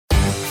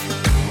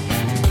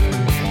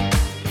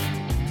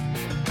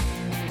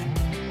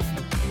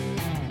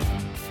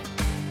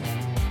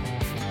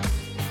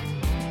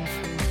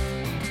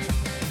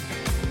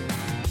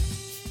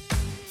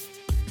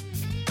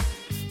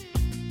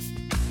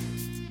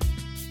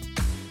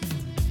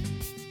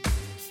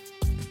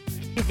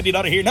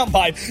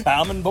$5,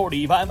 I'm in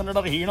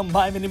 4500 here,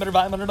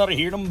 500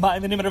 here,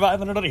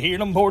 500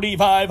 here,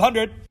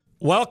 4500.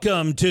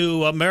 Welcome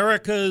to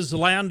America's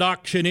Land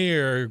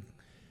Auctioneer.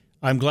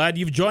 I'm glad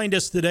you've joined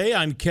us today.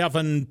 I'm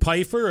Kevin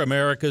Pfeiffer,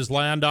 America's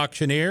Land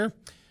Auctioneer.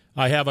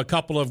 I have a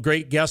couple of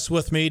great guests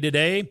with me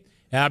today.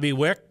 Abby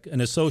Wick, an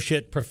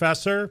associate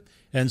professor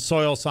and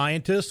soil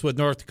scientist with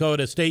North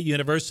Dakota State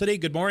University.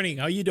 Good morning.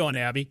 How are you doing,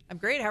 Abby? I'm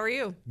great. How are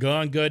you?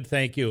 Going good,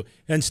 thank you.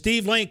 And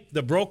Steve Link,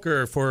 the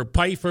broker for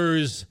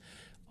Pfeiffer's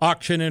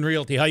Auction and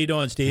Realty. How you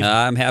doing, Steve?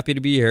 I'm happy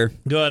to be here.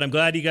 Good. I'm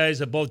glad you guys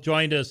have both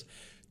joined us.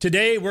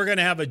 Today, we're going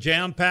to have a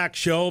jam-packed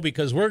show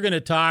because we're going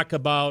to talk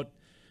about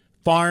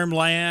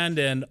farmland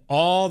and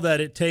all that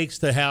it takes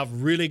to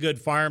have really good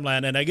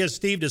farmland. And I guess,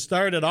 Steve, to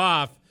start it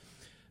off,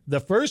 the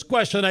first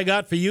question I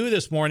got for you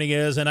this morning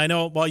is, and I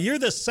know, well, you're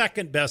the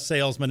second best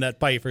salesman at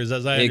Pfeiffer's,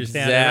 as I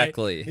understand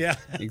exactly. it, right? Yeah,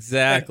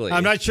 exactly.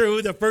 I'm not sure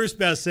who the first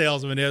best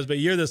salesman is, but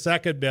you're the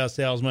second best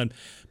salesman.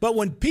 But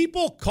when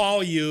people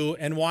call you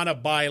and want to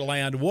buy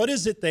land, what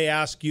is it they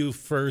ask you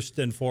first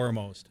and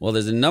foremost? Well,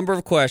 there's a number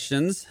of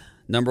questions.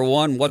 Number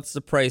one, what's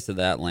the price of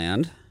that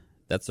land?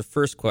 That's the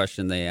first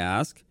question they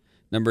ask.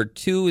 Number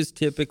two is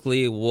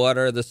typically, what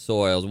are the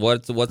soils?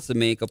 What's the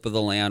makeup of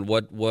the land?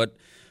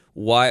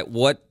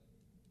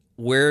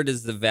 Where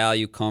does the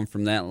value come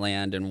from that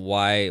land, and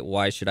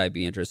why should I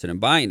be interested in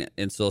buying it?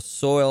 And so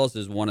soils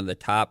is one of the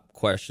top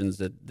questions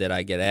that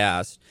I get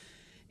asked.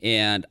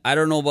 And I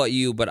don't know about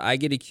you, but I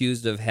get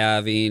accused of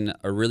having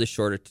a really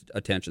short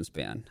attention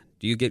span.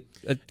 Do you get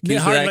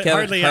accused of that,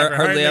 Kevin?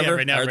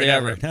 Hardly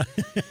ever.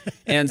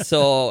 And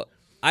so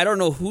I don't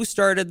know who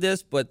started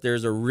this, but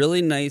there's a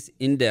really nice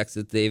index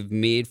that they've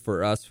made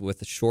for us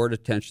with short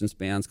attention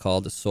spans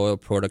called the Soil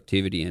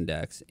Productivity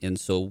Index. And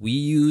so we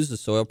use the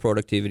Soil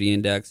Productivity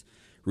Index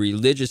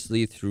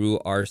religiously through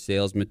our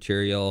sales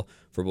material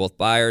for both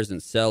buyers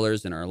and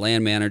sellers and our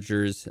land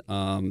managers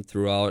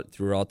throughout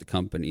the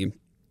company.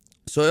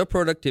 Soil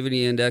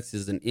Productivity Index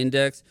is an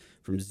index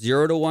from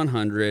 0 to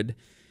 100.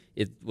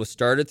 It was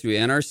started through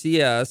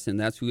NRCS, and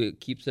that's who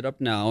keeps it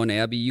up now. And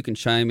Abby, you can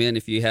chime in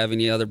if you have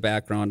any other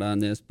background on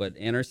this. But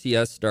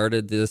NRCS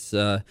started this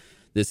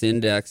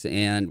index,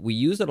 and we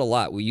use it a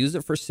lot. We use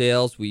it for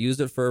sales. We use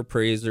it for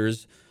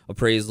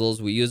appraisals.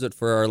 We use it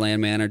for our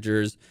land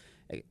managers.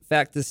 In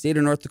fact, the state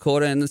of North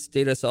Dakota and the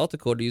state of South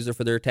Dakota use it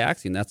for their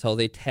taxing. That's how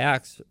they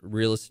tax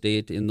real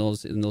estate in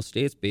those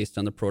states based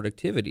on the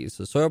productivity.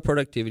 So Soil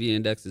Productivity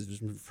Index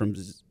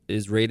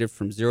is rated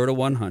from 0 to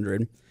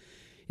 100.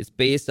 It's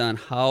based on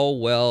how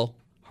well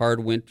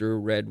hard winter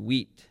red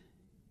wheat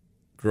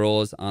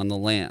grows on the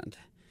land,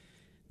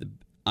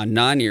 on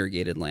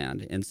non-irrigated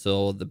land. And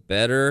so the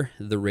better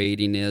the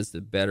rating is,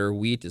 the better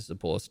wheat is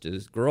supposed to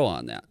grow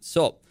on that.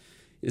 So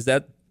is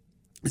that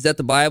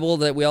the Bible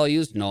that we all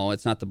use? No,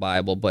 it's not the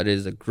Bible, but it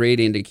is a great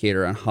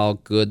indicator on how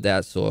good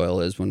that soil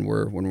is when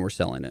we're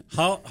selling it.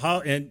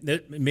 How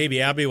and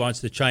maybe Abby wants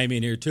to chime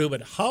in here too,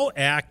 but how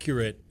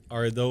accurate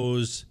are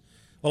those?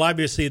 Well,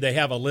 obviously, they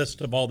have a list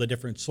of all the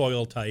different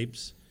soil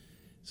types.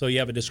 So you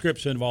have a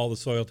description of all the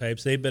soil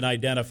types. They've been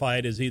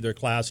identified as either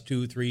class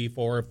 2, 3,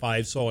 4, or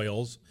 5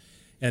 soils.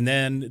 And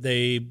then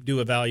they do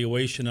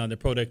evaluation on the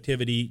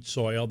productivity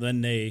soil. Then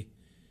they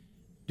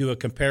do a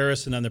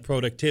comparison on the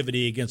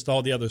productivity against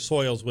all the other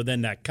soils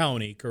within that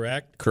county,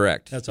 correct?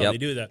 Correct. That's how they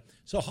do that.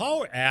 So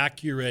how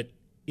accurate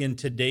in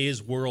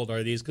today's world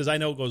are these? Because I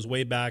know it goes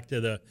way back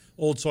to the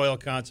old Soil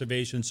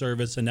Conservation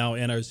Service and now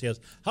NRCS.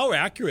 How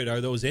accurate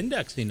are those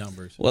indexing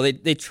numbers? Well,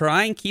 they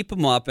try and keep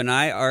them up, and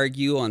I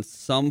argue on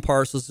some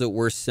parcels that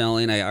we're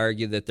selling, I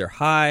argue that they're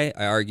high,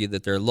 I argue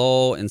that they're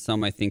low, and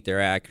some I think they're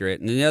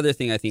accurate. And the other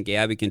thing I think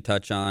Abby can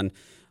touch on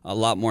a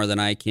lot more than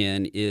I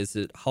can is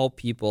that how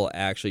people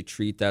actually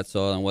treat that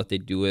soil and what they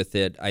do with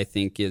it. I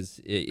think is,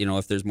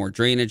 if there's more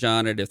drainage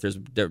on it, if there's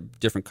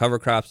different cover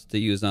crops to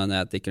use on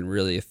that, they can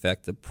really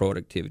affect the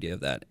productivity of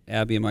that.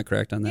 Abby, am I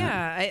correct on that?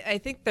 Yeah, I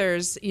think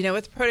there's,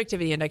 with the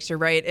productivity index, you're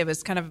right. It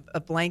was kind of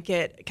a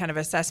blanket kind of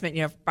assessment,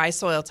 by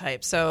soil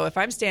type. So if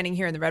I'm standing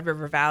here in the Red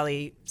River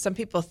Valley, some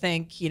people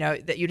think,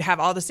 that you'd have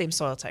all the same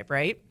soil type,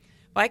 right?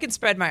 Well, I can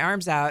spread my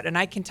arms out and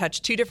I can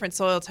touch 2 different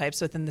soil types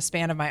within the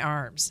span of my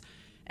arms.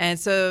 And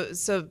so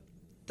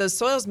those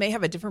soils may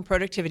have a different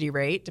productivity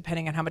rate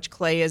depending on how much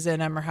clay is in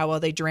them or how well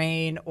they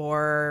drain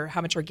or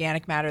how much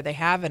organic matter they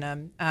have in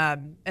them.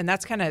 And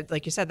that's kind of,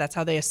 like you said, that's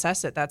how they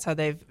assess it. That's how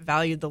they've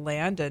valued the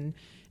land. And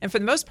for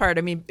the most part,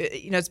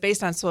 it's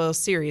based on soil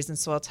series and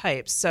soil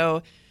types.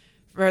 So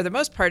for the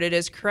most part, it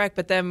is correct.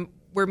 But then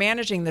we're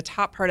managing the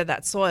top part of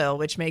that soil,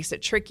 which makes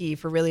it tricky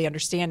for really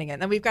understanding it.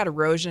 And then we've got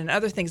erosion and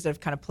other things that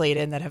have kind of played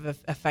in that have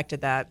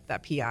affected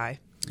that PI.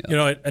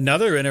 Yeah.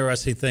 Another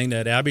interesting thing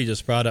that Abby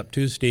just brought up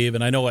too, Steve,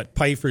 and I know at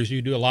Pfeiffer's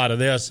you do a lot of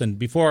this, and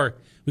before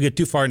we get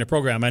too far in the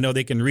program, I know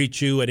they can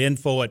reach you at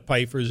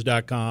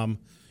info@pfeiffers.com.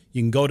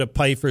 You can go to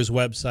Pfeiffer's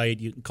website.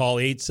 You can call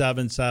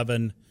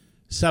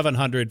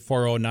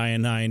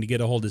 877-700-4099 to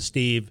get a hold of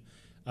Steve.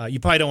 You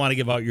probably don't want to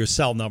give out your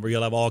cell number.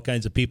 You'll have all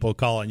kinds of people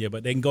calling you,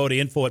 but they can go to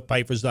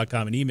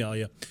info@pfeiffers.com and email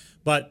you.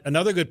 But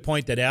another good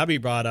point that Abby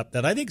brought up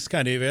that I think is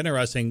kind of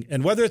interesting,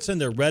 and whether it's in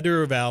the Red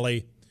River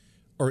Valley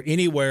or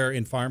anywhere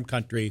in farm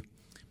country,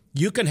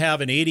 you can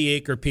have an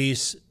 80-acre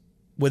piece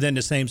within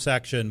the same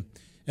section,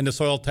 and the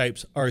soil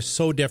types are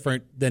so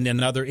different than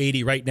another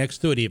 80 right next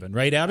to it even.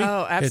 Right, Abby?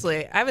 Oh,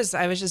 absolutely. I was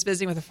just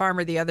visiting with a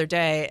farmer the other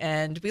day,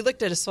 and we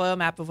looked at a soil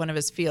map of one of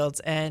his fields,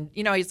 and,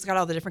 he's got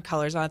all the different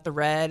colors on it, the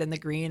red and the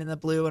green and the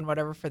blue and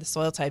whatever for the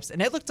soil types,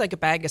 and it looked like a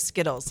bag of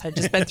Skittles had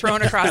just been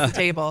thrown across the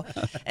table.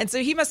 And so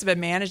he must have been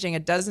managing a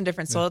dozen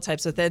different soil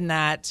types within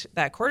that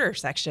quarter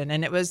section,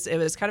 and it was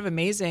kind of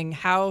amazing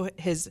how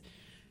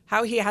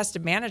he has to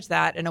manage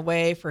that in a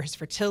way for his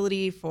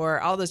fertility,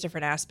 for all those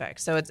different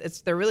aspects. So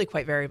they're really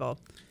quite variable.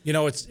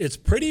 It's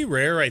pretty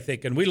rare, I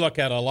think, and we look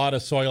at a lot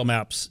of soil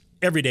maps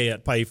every day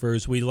at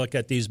Pfeiffer's. We look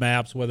at these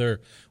maps, whether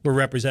we're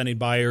representing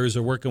buyers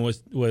or working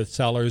with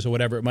sellers or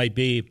whatever it might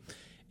be,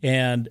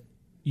 and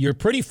you're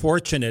pretty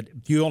fortunate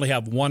if you only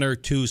have one or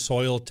two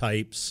soil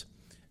types,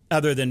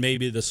 other than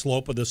maybe the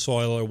slope of the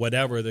soil or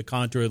whatever, the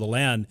contour of the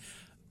land,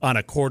 on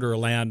a quarter of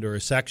land or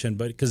a section.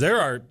 But because there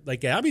are,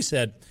 like Abby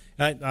said,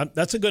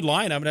 that's a good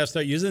line. I'm going to have to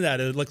start using that.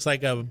 It looks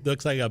like a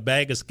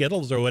bag of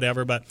Skittles or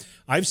whatever. But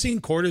I've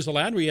seen quarters of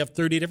land where you have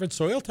 30 different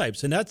soil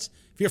types, and if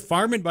you're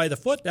farming by the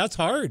foot, that's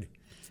hard.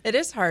 It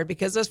is hard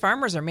because those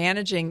farmers are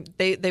managing.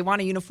 They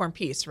want a uniform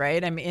piece,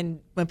 right? I mean,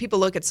 when people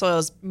look at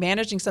soils,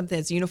 managing something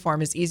that's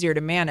uniform is easier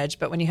to manage.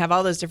 But when you have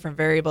all those different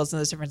variables and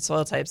those different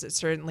soil types, it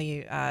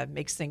certainly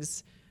makes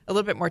things a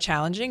little bit more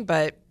challenging.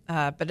 But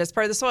it's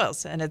part of the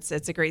soils, and it's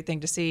a great thing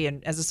to see.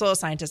 And as a soil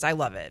scientist, I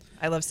love it.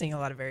 I love seeing a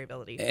lot of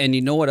variability. And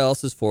you know what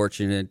else is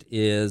fortunate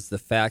is the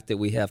fact that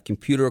we have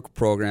computer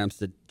programs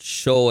that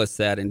show us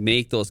that and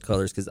make those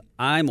colors. Because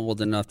I'm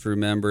old enough to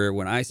remember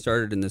when I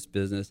started in this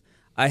business,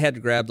 I had to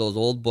grab those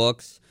old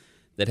books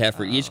that have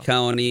for each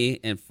county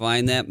and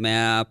find that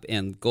map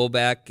and go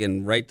back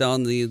and write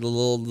down the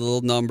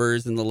little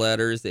numbers and the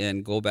letters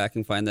and go back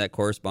and find that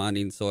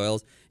corresponding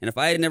soils. And if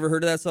I had never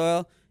heard of that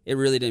soil, it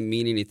really didn't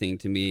mean anything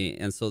to me.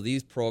 And so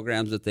these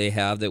programs that they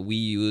have that we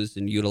use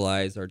and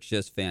utilize are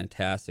just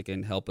fantastic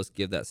and help us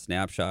give that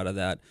snapshot of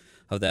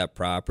that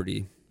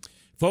property.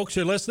 Folks,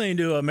 you're listening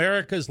to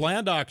America's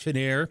Land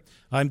Auctioneer.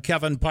 I'm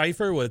Kevin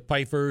Pfeiffer with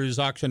Pfeiffer's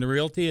Auction and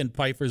Realty and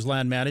Pfeiffer's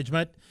Land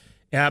Management.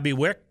 Abby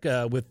Wick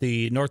with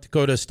the North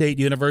Dakota State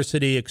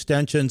University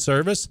Extension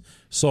Service,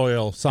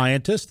 soil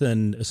scientist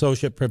and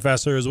associate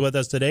professor, is with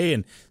us today.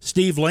 And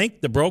Steve Link,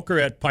 the broker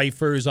at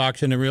Pfeiffer's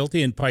Auction and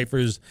Realty and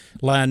Pfeiffer's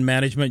Land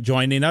Management,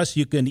 joining us.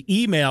 You can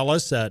email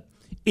us at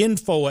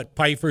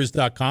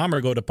info@pfeifers.com or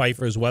go to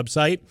Pfeiffer's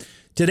website.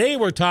 Today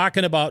we're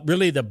talking about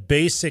really the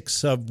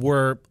basics of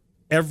where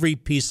every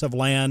piece of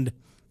land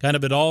kind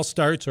of it all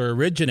starts or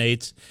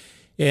originates.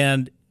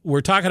 And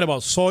we're talking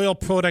about soil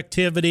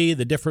productivity,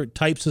 the different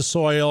types of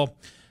soil,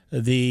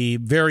 the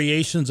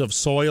variations of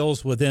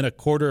soils within a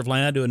quarter of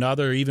land to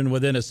another, even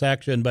within a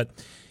section. But,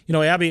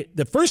 Abby,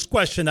 the first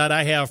question that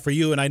I have for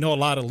you, and I know a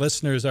lot of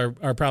listeners are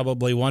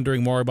probably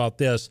wondering more about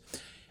this.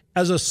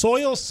 As a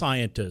soil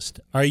scientist,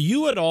 are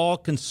you at all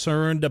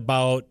concerned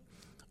about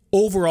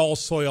overall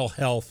soil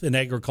health in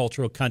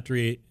agricultural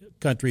country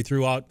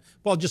throughout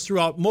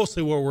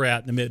mostly where we're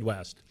at in the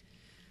Midwest?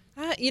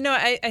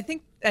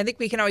 I think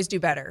we can always do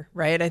better,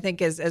 right? I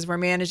think as we're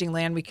managing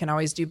land, we can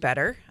always do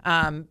better.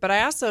 But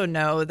I also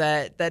know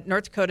that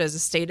North Dakota is a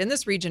state, and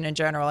this region in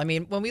general, I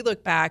mean, when we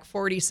look back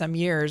 40-some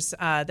years,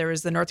 there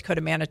was the North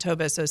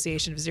Dakota-Manitoba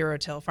Association of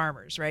Zero-Till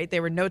Farmers, right? They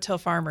were no-till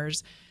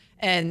farmers.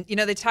 And,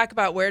 they talk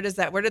about where did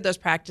those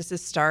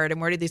practices start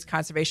and where did these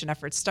conservation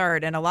efforts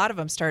start? And a lot of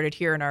them started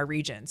here in our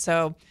region.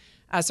 So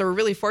we're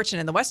really fortunate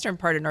in the western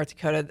part of North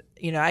Dakota.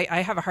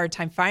 I have a hard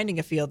time finding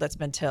a field that's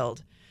been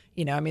tilled.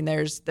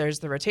 There's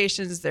the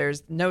rotations,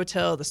 there's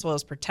no-till, the soil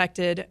is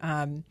protected.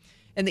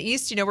 In the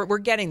east, we're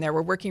getting there.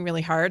 We're working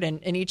really hard,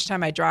 and each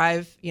time I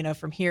drive,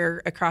 from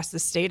here across the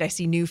state, I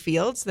see new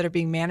fields that are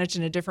being managed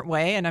in a different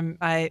way, and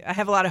I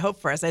have a lot of hope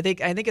for us. I think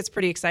it's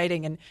pretty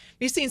exciting, and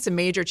we've seen some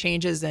major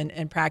changes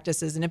in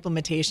practices and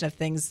implementation of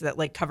things that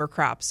like cover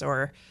crops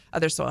or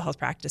other soil health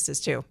practices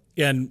too.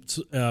 And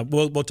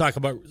we'll talk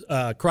about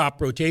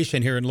crop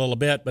rotation here in a little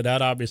bit, but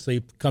that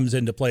obviously comes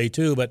into play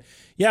too. But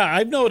yeah,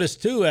 I've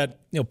noticed too at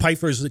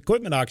Pfeiffer's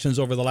equipment auctions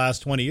over the last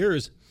 20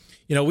 years.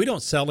 We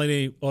don't sell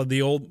any of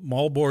the old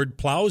moldboard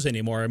plows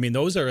anymore. I mean,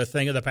 those are a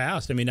thing of the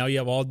past. I mean, now you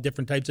have all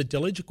different types of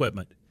tillage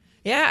equipment.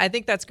 Yeah, I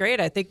think that's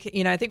great. I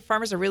think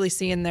farmers are really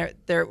seeing their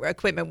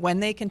equipment when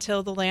they can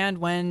till the land,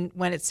 when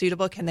it's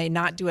suitable. Can they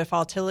not do a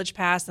fall tillage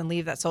pass and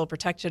leave that soil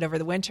protected over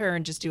the winter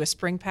and just do a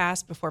spring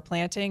pass before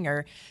planting?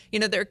 Or,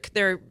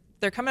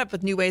 they're coming up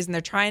with new ways, and they're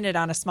trying it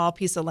on a small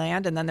piece of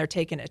land, and then they're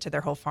taking it to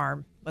their whole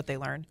farm, what they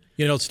learn.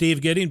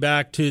 Steve, getting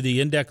back to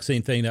the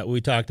indexing thing that we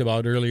talked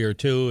about earlier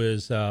too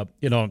is,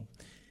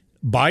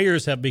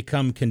 buyers have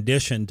become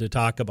conditioned to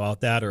talk about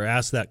that or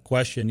ask that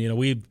question.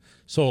 We've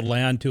sold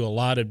land to a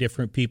lot of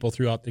different people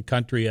throughout the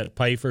country at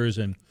Pfeiffer's,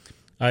 and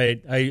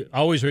I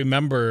always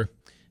remember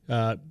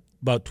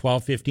about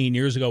 12, 15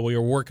 years ago, we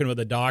were working with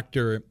a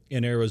doctor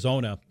in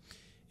Arizona,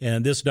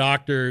 And this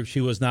doctor,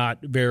 she was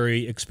not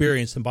very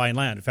experienced in buying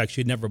land. In fact,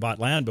 she'd never bought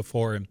land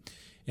before.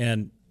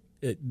 And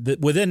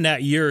within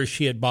that year,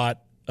 she had bought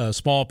a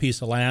small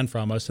piece of land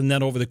from us. And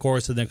then over the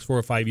course of the next 4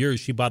 or 5 years,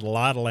 she bought a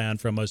lot of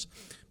land from us.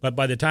 But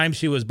by the time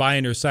she was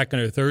buying her second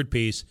or third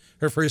piece,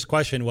 her first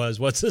question was,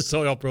 what's the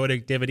soil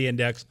productivity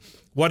index?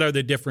 What are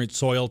the different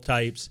soil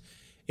types?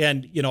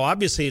 And,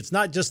 obviously it's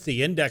not just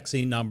the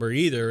indexing number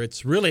either.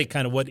 It's really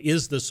kind of what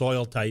is the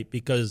soil type,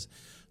 because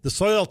the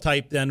soil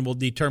type then will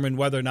determine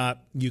whether or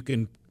not you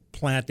can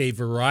plant a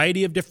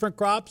variety of different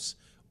crops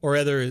or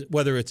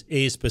whether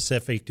it's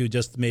specific to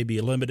just maybe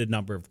a limited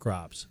number of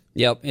crops.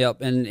 Yep.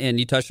 And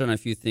you touched on a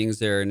few things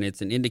there, and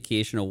it's an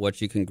indication of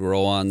what you can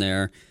grow on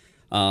there.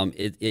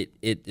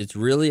 It's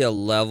really a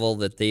level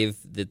that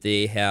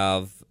they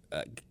have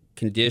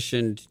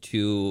conditioned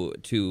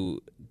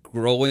to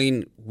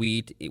growing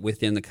wheat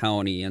within the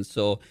county. And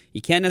so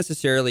you can't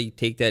necessarily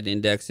take that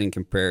index and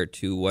compare it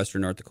to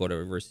Western North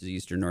Dakota versus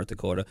Eastern North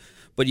Dakota,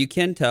 but you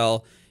can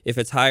tell if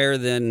it's higher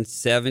than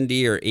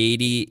 70 or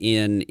 80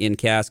 in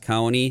Cass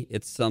County,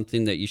 it's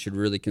something that you should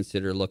really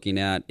consider looking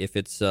at. If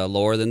it's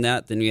lower than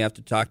that, then you have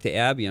to talk to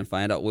Abby and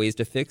find out ways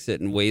to fix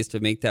it and ways to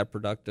make that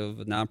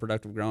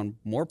non-productive ground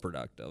more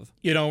productive.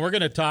 We're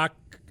going to talk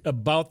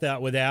about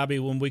that with Abby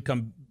when we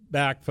come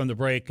back from the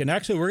break. And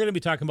actually, we're going to be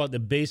talking about the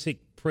basic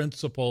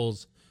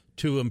principles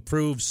to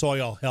improve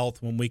soil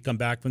health when we come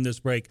back from this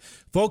break.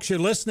 Folks, you're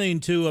listening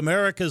to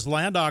America's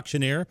Land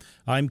Auctioneer.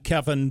 I'm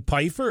Kevin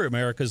Pfeiffer,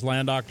 America's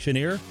Land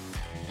Auctioneer.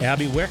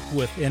 Abby Wick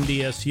with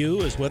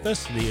NDSU is with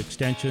us, the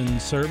Extension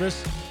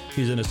Service.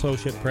 He's an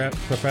associate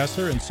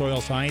professor and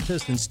soil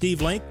scientist. And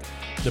Steve Link,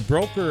 the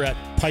broker at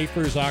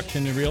Pfeiffer's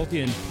Auction and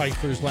Realty and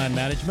Pfeiffer's Land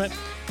Management.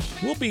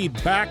 We'll be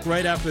back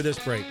right after this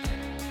break.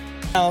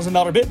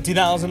 $1,000 bid,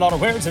 $2,000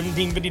 where,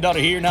 $1,750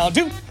 here now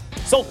too.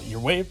 Sold it your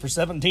way for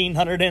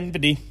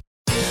 $1,750.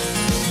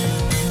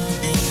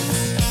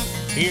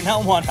 Here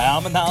now one,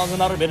 I'm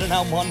 $1,000 bid, and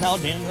now one, now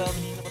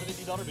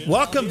 $10,750 bid.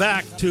 Welcome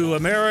back to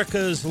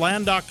America's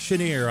Land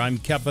Auctioneer. I'm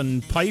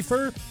Kevin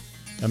Pfeiffer,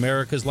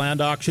 America's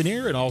Land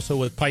Auctioneer, and also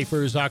with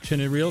Pfeiffer's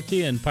Auction and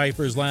Realty and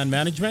Pfeiffer's Land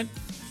Management.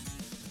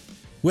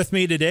 With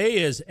me today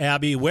is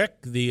Abby Wick,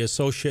 the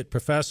associate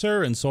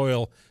professor and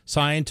soil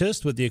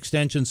scientist with the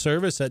Extension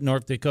Service at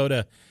North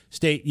Dakota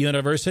State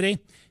University.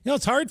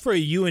 It's hard for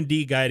a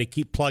UND guy to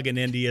keep plugging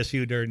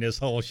NDSU during this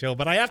whole show,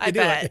 but I have to do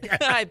it.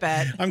 I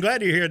bet. I'm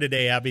glad you're here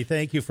today, Abby.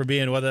 Thank you for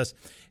being with us.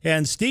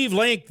 And Steve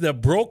Link, the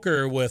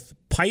broker with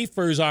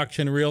Pfeiffer's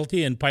Auction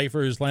Realty and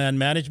Pfeiffer's Land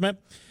Management.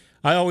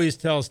 I always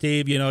tell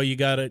Steve, you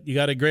got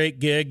a great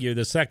gig. You're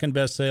the second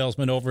best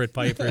salesman over at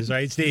Pfeiffer's,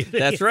 right, Steve?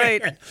 That's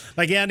right.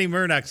 Like Andy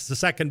Murdoch's the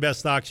second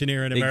best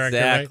auctioneer in America,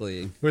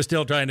 exactly. Right? We're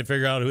still trying to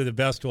figure out who the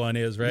best one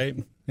is, right?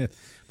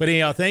 But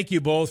anyhow, thank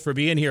you both for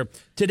being here.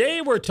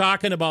 Today we're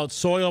talking about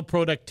soil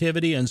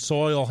productivity and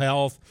soil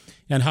health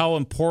and how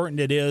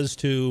important it is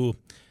to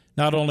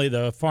not only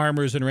the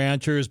farmers and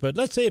ranchers, but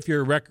let's say if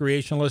you're a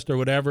recreationalist or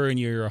whatever, and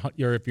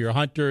if you're a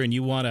hunter and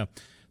you want to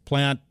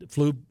plant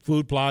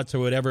food plots or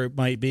whatever it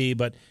might be.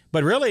 But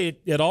really,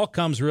 it all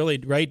comes really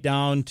right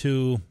down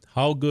to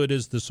how good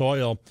is the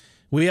soil.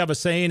 We have a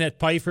saying at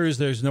Pfeiffer's,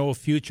 there's no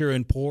future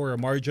in poor or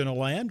marginal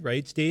land,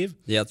 right, Steve?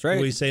 Yeah, that's right.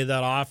 We say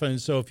that often.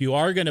 So if you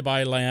are going to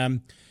buy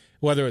land,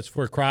 whether it's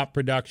for crop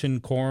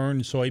production,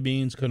 corn,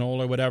 soybeans,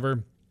 canola,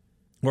 whatever,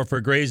 or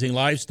for grazing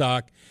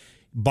livestock,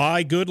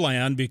 buy good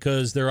land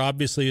because there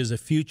obviously is a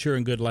future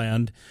in good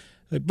land.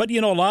 But, a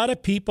lot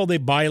of people, they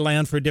buy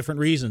land for different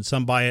reasons.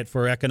 Some buy it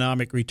for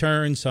economic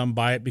return. Some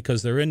buy it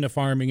because they're in the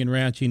farming and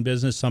ranching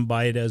business. Some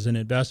buy it as an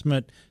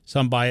investment.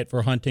 Some buy it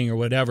for hunting or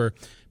whatever.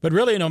 But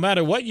really, no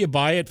matter what you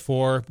buy it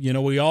for,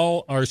 we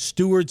all are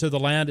stewards of the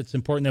land. It's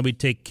important that we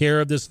take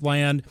care of this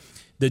land,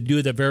 to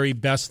do the very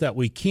best that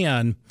we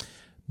can.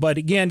 But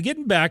again,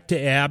 getting back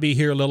to Abby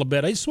here a little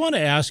bit, I just want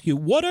to ask you,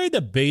 what are the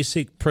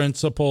basic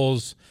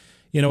principles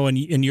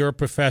in your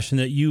profession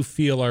that you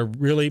feel are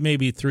really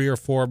maybe 3 or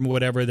 4,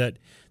 whatever, that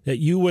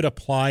you would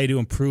apply to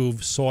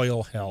improve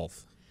soil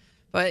health?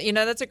 But,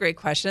 that's a great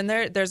question.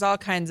 There's all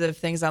kinds of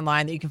things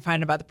online that you can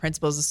find about the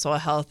principles of soil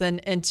health.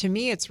 And to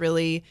me, it's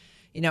really,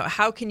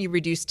 how can you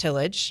reduce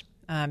tillage?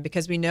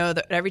 Because we know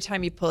that every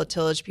time you pull a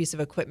tillage piece of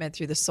equipment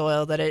through the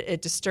soil, that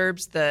it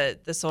disturbs the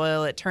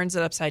soil, it turns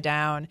it upside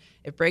down,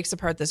 it breaks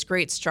apart this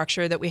great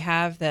structure that we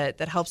have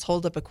that helps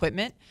hold up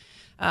equipment.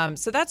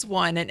 So that's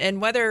one.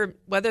 And whether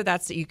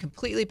that's that you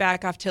completely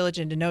back off tillage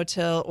into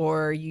no-till,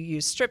 or you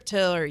use strip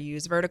till, or you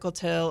use vertical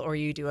till, or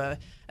you do a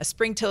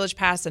spring tillage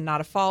pass and not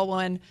a fall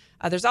one,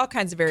 there's all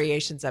kinds of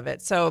variations of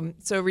it. So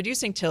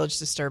reducing tillage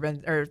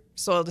disturbance or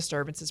soil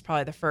disturbance is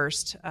probably the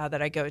first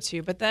that I go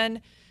to. But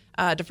then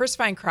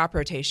diversifying crop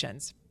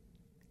rotations.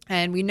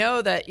 And we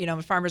know that,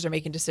 when farmers are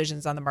making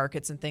decisions on the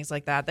markets and things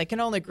like that, they can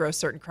only grow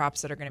certain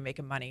crops that are going to make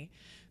them money.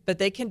 But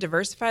they can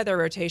diversify their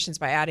rotations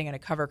by adding in a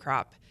cover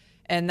crop.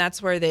 And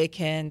that's where they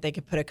can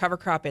put a cover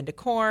crop into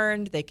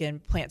corn. They can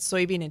plant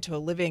soybean into a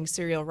living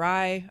cereal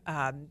rye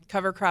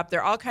cover crop. There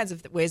are all kinds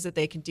of ways that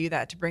they can do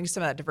that to bring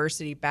some of that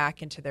diversity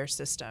back into their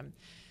system.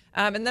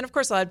 And then, of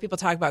course, a lot of people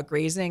talk about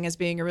grazing as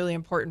being a really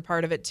important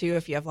part of it, too.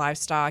 If you have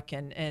livestock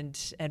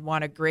and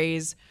want to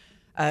graze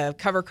a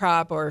cover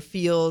crop or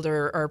field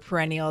or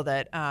perennial,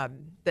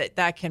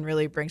 that can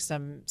really bring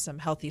some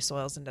healthy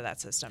soils into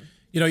that system.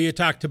 You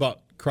talked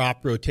about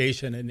crop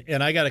rotation,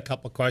 and I got a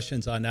couple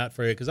questions on that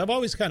for you, because I've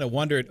always kind of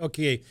wondered,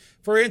 okay,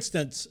 for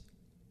instance,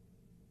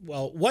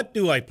 well, what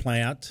do I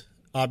plant,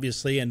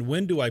 obviously, and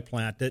when do I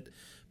plant it?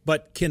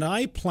 But can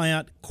I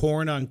plant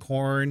corn on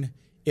corn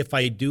if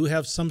I do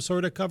have some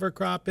sort of cover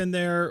crop in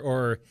there,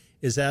 or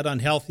is that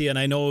unhealthy? And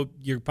I know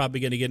you're probably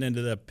going to get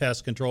into the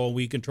pest control,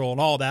 weed control,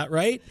 and all that,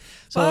 right?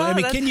 So,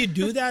 Well, can you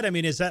do that? I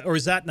mean, is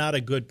that not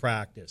a good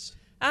practice?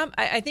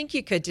 I think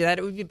you could do that.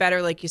 It would be better,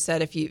 like you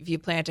said, if you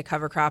plant a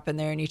cover crop in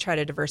there and you try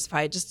to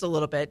diversify it just a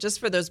little bit, just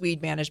for those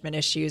weed management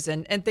issues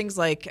and things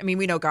like, I mean,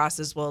 we know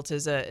Goss's wilt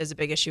is a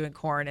big issue in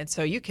corn, and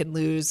so you can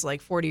lose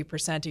like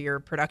 40% of your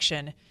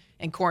production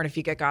in corn if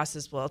you get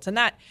Goss's wilt, and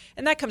that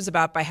comes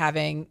about by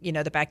having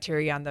the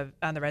bacteria on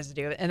the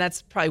residue, and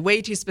that's probably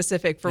way too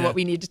specific for what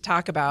we need to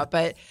talk about,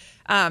 but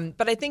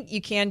I think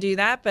you can do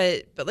that.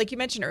 But like you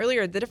mentioned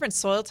earlier, the different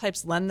soil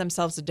types lend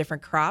themselves to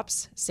different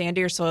crops.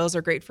 Sandier soils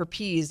are great for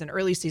peas and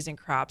early season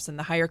crops, and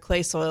the higher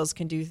clay soils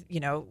can do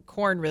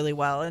corn really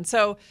well, and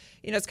so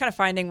it's kind of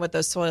finding what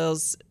those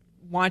soils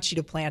want you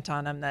to plant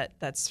on them.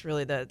 That's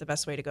really the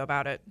best way to go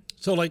about it.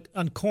 So like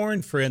on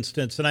corn, for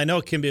instance, and I know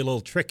it can be a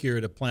little trickier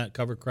to plant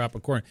cover crop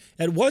of corn.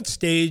 At what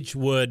stage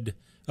would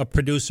a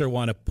producer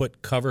want to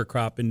put cover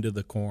crop into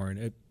the corn?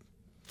 At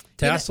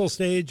tassel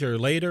stage or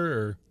later?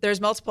 Or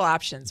there's multiple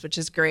options, which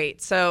is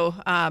great. So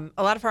a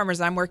lot of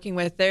farmers I'm working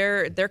with,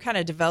 they're kind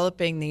of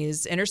developing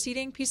these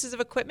interseeding pieces of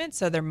equipment.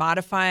 So they're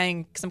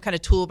modifying some kind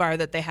of toolbar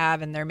that they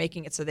have, and they're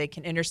making it so they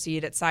can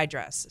interseed at side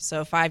dress,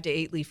 so 5 to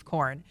 8 leaf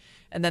corn.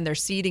 And then they're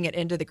seeding it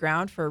into the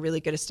ground for a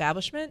really good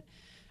establishment.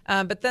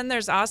 But then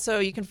there's also,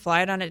 you can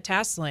fly it on at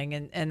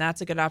tasseling, and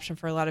that's a good option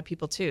for a lot of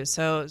people too.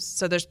 So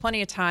there's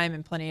plenty of time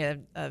and plenty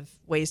of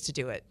ways to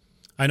do it.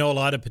 I know a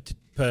lot of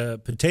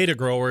potato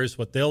growers,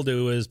 what they'll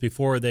do is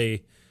before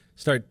they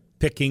start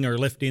picking or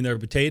lifting their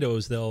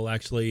potatoes, they'll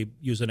actually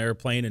use an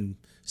airplane and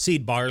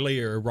seed barley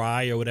or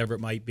rye or whatever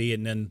it might be.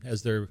 And then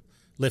as they're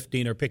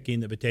lifting or picking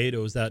the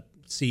potatoes, that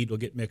seed will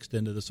get mixed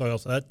into the soil.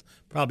 So that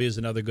probably is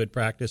another good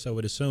practice, I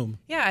would assume.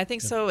 Yeah, I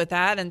think so with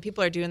that. And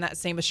people are doing that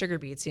same with sugar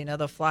beets.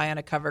 They'll fly on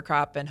a cover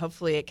crop, and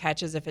hopefully it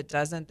catches. If it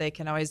doesn't, they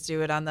can always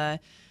do it on the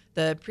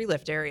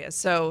pre-lift area.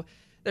 So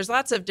there's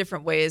lots of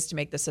different ways to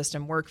make the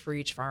system work for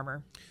each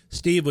farmer.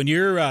 Steve, when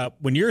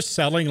you're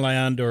selling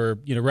land or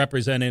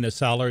representing a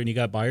seller and you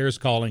got buyers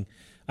calling,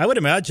 I would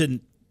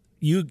imagine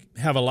you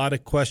have a lot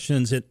of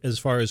questions as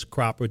far as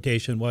crop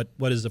rotation. What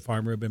has the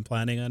farmer been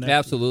planning on that?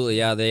 Absolutely,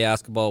 yeah. They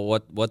ask about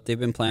what they've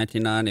been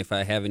planting on, if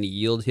I have any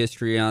yield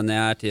history on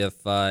that.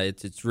 If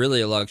it's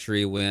really a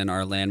luxury when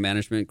our land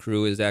management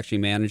crew is actually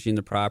managing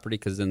the property,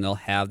 because then they'll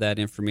have that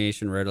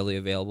information readily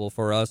available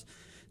for us.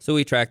 So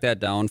we track that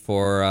down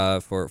for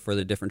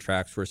the different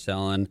tracts we're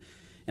selling.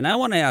 And I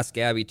want to ask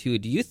Abby too,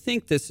 do you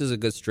think this is a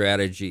good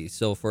strategy?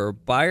 So for a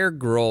buyer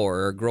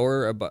grower,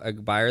 a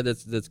buyer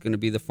that's going to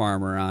be the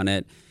farmer on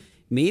it,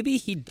 maybe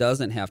he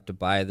doesn't have to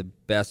buy the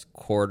best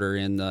quarter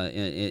in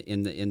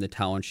the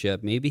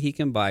township. Maybe he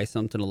can buy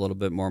something a little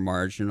bit more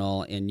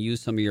marginal and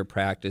use some of your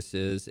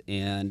practices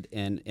and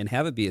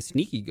have it be a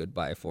sneaky good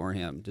buy for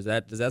him. Does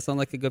that sound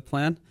like a good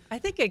plan? I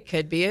think it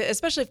could be,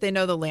 especially if they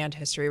know the land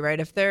history, right?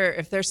 If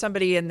there's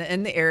somebody in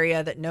the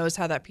area that knows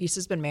how that piece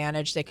has been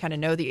managed, they kind of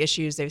know the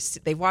issues.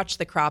 They've watched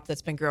the crop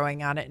that's been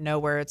growing on it, know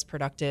where it's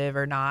productive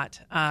or not.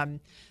 Then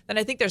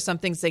I think there's some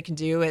things they can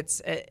do.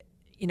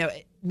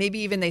 Maybe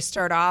even they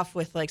start off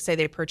with, like, say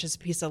they purchase a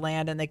piece of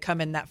land and they come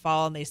in that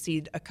fall and they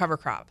seed a cover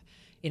crop.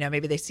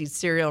 Maybe they seed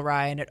cereal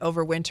rye and it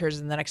overwinters,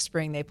 and the next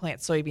spring they plant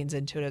soybeans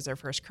into it as their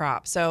first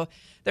crop. So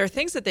there are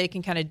things that they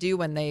can kind of do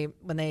when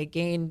they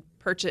gain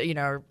purchase,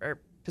 or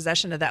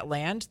possession of that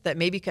land, that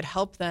maybe could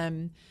help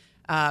them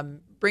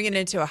bring it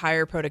into a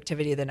higher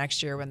productivity the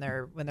next year when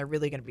they're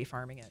really going to be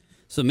farming it.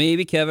 So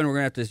maybe, Kevin, we're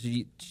going to have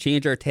to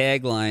change our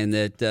tagline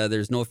that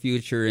there's no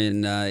future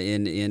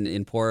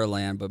in poor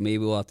land, but maybe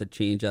we'll have to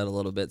change that a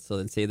little bit so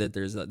then say that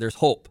there's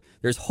hope.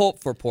 There's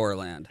hope for poor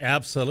land.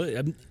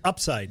 Absolutely.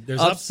 Upside.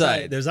 There's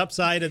upside. There's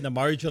upside in the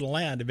marginal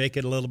land to make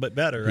it a little bit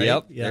better, right?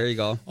 Yep. Yeah. There you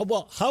go. Oh,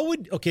 well,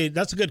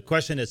 that's a good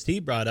question that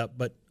Steve brought up,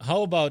 but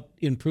how about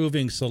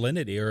improving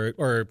salinity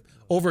or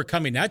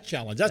overcoming that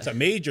challenge? That's a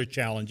major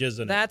challenge,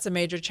 isn't it? That's a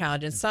major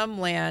challenge. And some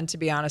land, to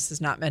be honest, is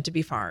not meant to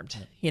be farmed.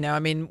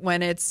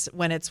 When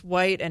it's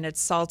white and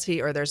it's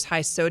salty, or there's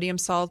high sodium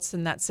salts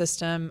in that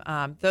system,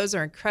 those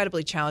are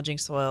incredibly challenging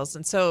soils.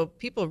 And so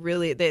people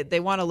really, they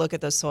want to look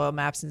at those soil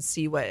maps and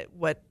see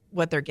what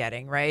they're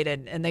getting, right?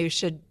 And they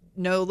should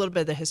know a little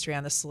bit of the history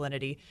on the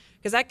salinity,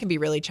 because that can be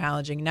really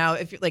challenging. Now,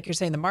 if like you're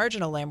saying, the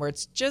marginal land where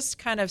it's just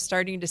kind of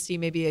starting to see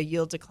maybe a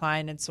yield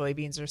decline in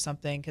soybeans or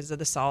something because of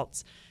the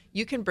salts,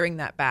 you can bring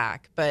that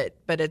back. But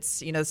it's,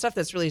 the stuff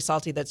that's really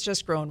salty, that's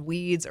just grown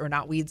weeds or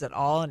not weeds at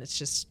all, and it's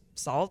just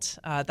salt.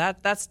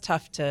 That's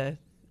tough to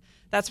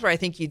that's where I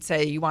think you'd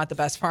say you want the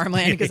best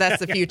farmland because that's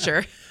the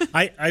future.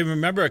 I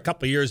remember a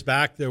couple of years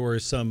back there were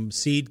some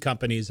seed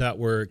companies that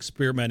were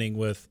experimenting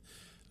with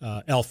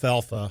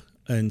alfalfa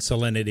and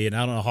salinity, and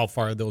I don't know how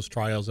far those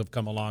trials have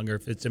come along or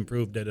if it's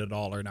improved it at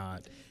all or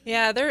not.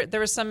 Yeah, there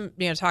was some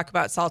talk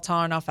about salt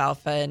tolerant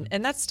alfalfa,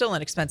 and that's still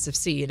an expensive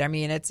seed. I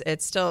mean,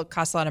 it still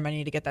costs a lot of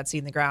money to get that seed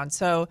in the ground.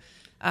 So,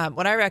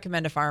 what I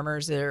recommend to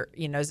farmers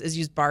is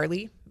use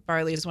barley.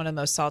 Barley is one of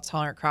the most salt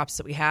tolerant crops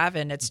that we have,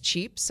 and it's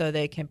cheap, so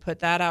they can put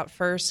that out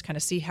first, kind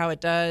of see how it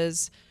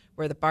does.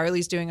 Where the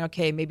barley's doing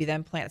okay, maybe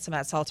then plant some of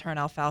that salt tolerant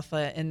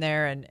alfalfa in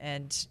there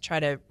and try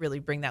to really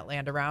bring that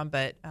land around.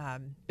 But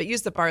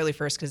use the barley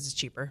first because it's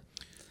cheaper.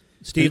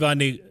 Steve,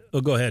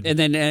 go ahead. And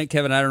then,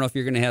 Kevin, I don't know if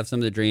you're going to have some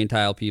of the drain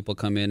tile people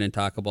come in and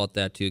talk about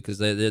that too, because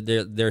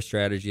their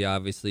strategy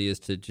obviously is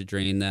to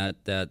drain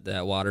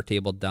that water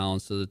table down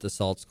so that the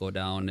salts go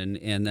down.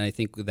 And I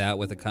think that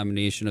with a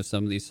combination of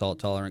some of these salt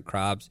tolerant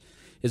crops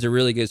is a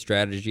really good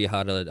strategy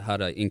how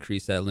to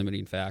increase that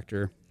limiting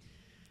factor.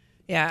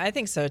 Yeah, I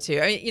think so too.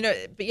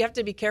 But you have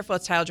to be careful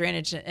with tile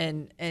drainage,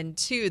 and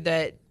too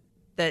that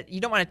you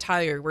don't want to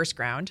tile your worst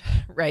ground,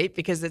 right?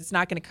 Because it's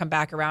not going to come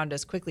back around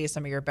as quickly as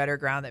some of your better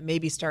ground that may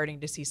be starting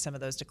to see some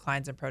of those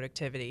declines in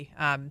productivity.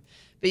 But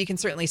you can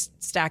certainly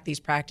stack these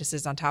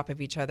practices on top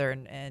of each other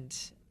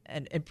and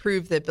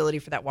improve the ability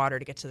for that water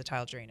to get to the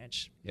tile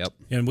drainage. Yep.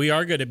 And we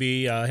are going to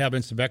be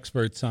having some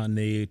experts on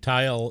the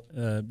tile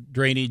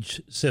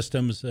drainage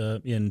systems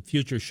in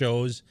future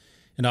shows,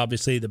 and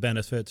obviously the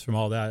benefits from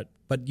all that.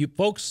 But you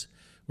folks,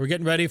 we're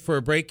getting ready for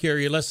a break here.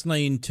 You're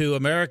listening to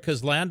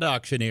America's Land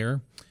Auctioneer.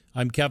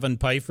 I'm Kevin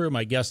Pfeiffer.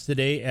 My guest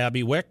today,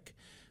 Abby Wick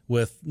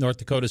with North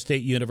Dakota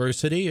State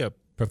University,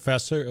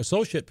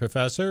 associate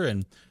professor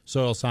and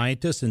soil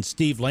scientist, and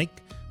Steve Link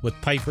with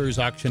Pfeiffer's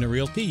Auction and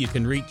Realty. You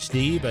can reach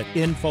Steve at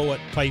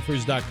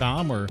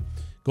info@pfeifers.com or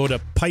go to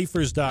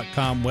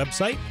pfeifers.com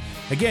website.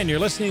 Again, you're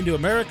listening to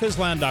America's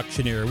Land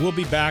Auctioneer. We'll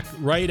be back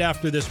right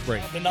after this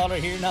break. $1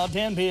 here now,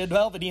 10 bid,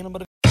 12 at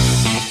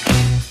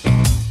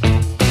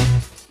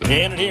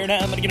and here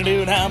now, what are you gonna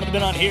do now? I'm gonna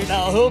bid on here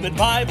now. Who bid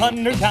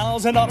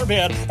 $500,000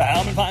 bid?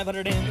 How many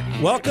 500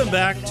 in? Welcome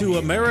back to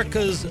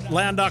America's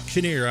Land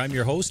Auctioneer. I'm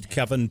your host,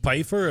 Kevin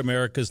Pfeiffer,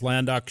 America's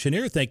Land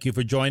Auctioneer. Thank you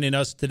for joining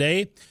us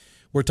today.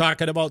 We're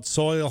talking about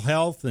soil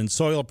health and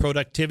soil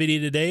productivity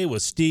today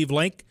with Steve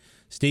Link.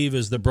 Steve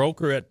is the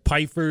broker at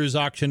Pfeiffer's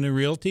Auction and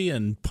Realty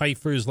and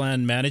Pfeiffer's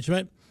Land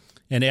Management.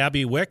 And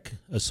Abby Wick,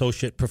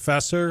 associate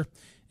professor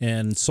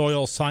and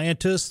soil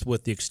scientist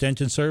with the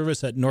Extension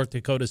Service at North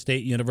Dakota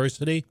State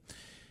University.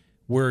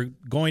 We're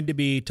going to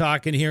be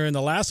talking here in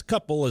the last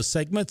couple of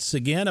segments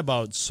again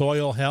about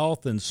soil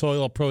health and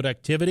soil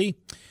productivity.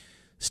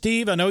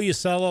 Steve, I know you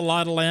sell a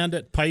lot of land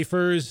at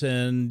Pfeiffer's,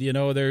 and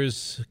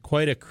there's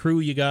quite a crew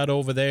you got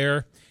over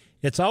there.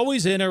 It's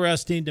always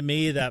interesting to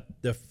me that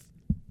the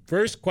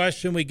first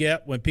question we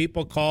get when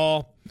people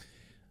call,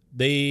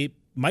 they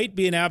might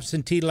be an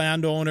absentee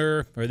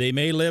landowner, or they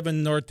may live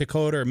in North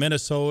Dakota or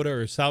Minnesota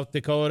or South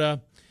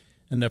Dakota.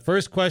 And the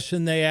first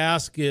question they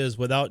ask is,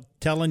 without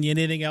telling you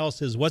anything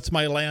else, is, what's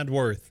my land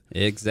worth?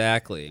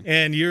 Exactly.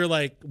 And you're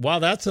like, wow,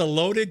 that's a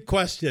loaded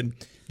question,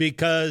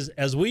 because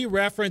as we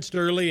referenced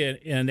early,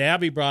 and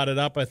Abby brought it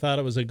up, I thought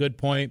it was a good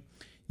point.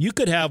 You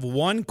could have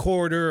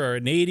 1/4 or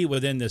an 80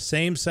 within the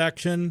same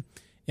section,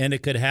 and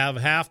it could have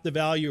half the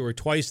value or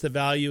twice the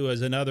value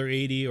as another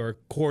 80 or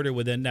quarter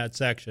within that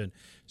section.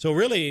 So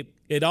really,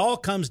 it all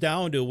comes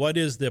down to what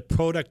is the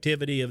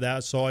productivity of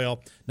that soil,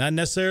 not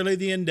necessarily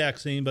the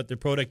indexing, but the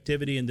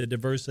productivity and the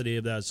diversity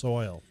of that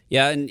soil.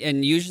 Yeah,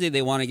 and usually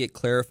they want to get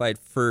clarified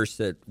first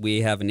that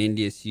we have an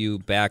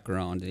NDSU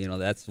background.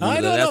 That's one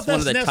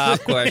of the top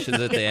questions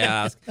that they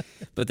ask.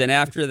 But then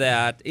after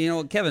that,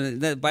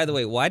 Kevin, by the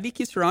way, why do you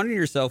keep surrounding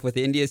yourself with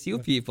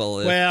NDSU people?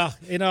 Well,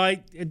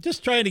 I'm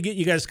just trying to get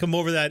you guys to come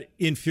over that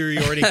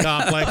inferiority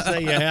complex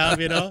that you have,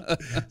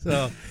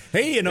 So,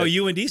 hey,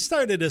 UND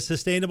started a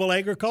sustainable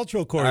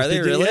agricultural course. Are they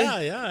really?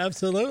 Yeah,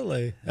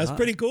 absolutely. That's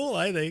pretty cool,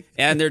 I think.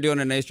 And they're doing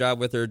a nice job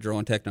with their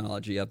drone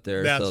technology up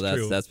there. That's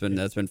true. That's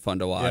been fun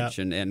to watch. Yeah.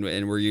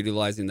 And we're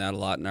utilizing that a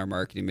lot in our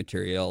marketing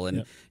material,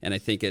 and I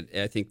think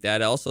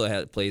that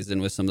also plays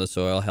in with some of the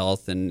soil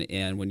health,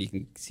 and when you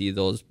can see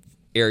those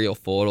aerial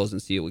photos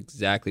and see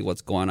exactly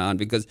what's going on,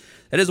 because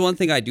that is one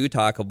thing I do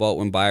talk about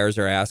when buyers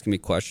are asking me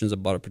questions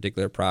about a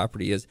particular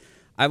property is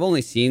I've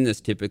only seen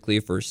this typically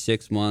for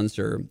 6 months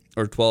or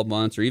 12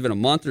 months or even a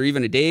month or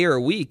even a day or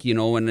a week,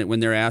 when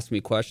they're asking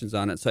me questions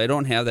on it. So I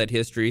don't have that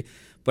history.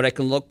 But I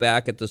can look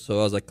back at the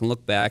soils, I can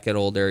look back at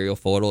old aerial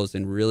photos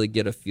and really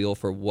get a feel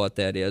for what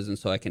that is. And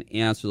so I can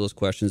answer those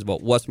questions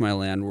about what's my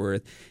land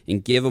worth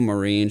and give them a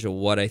range of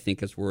what I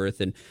think it's worth.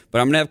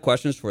 But I'm going to have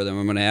questions for them.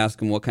 I'm going to ask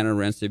them what kind of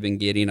rents they've been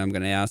getting. I'm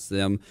going to ask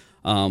them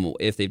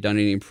if they've done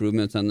any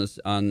improvements on this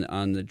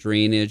on the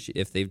drainage,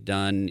 if they've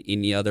done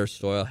any other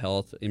soil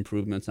health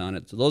improvements on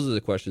it. So those are the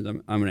questions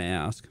I'm going to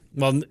ask.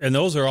 Well, and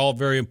those are all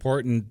very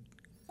important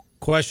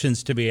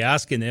questions to be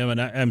asking them,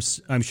 and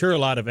I'm sure a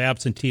lot of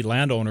absentee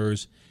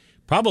landowners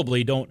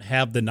probably don't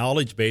have the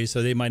knowledge base,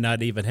 so they might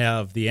not even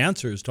have the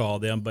answers to all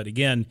of them. But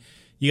again,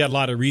 you got a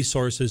lot of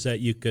resources that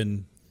you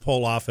can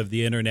pull off of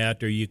the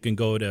internet, or you can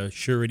go to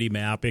Surety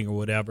Mapping or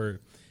whatever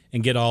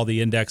and get all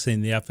the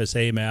indexing, the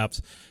FSA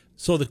maps.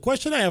 So the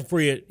question I have for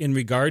you in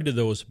regard to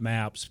those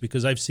maps,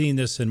 because I've seen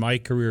this in my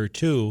career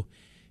too,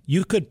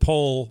 you could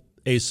pull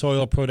a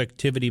soil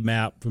productivity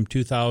map from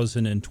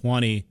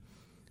 2020,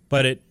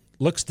 but it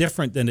looks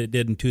different than it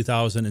did in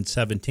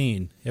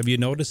 2017. Have you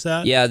noticed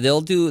that? Yeah,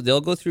 they'll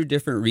go through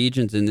different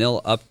regions and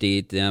they'll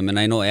update them. And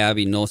I know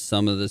Abby knows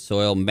some of the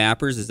soil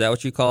mappers. Is that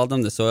what you called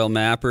them? The soil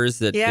mappers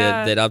that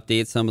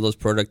update some of those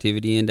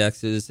productivity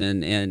indexes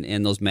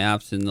and those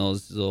maps in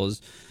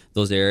those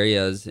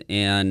areas.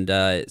 And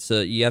so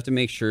you have to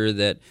make sure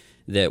that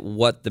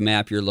what the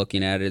map you're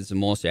looking at is the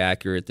most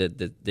accurate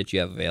that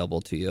you have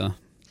available to you.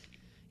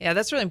 Yeah,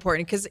 that's really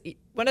important, because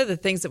one of the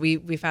things that we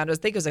found was,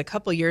 I think it was a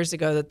couple years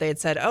ago, that they had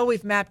said, oh,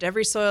 we've mapped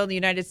every soil in the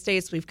United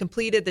States, we've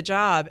completed the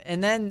job,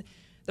 and then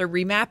they're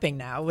remapping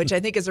now, which I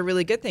think is a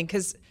really good thing,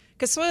 because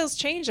soils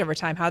change over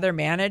time, how they're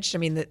managed. I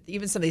mean,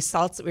 even some of these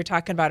salts that we were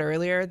talking about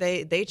earlier,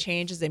 they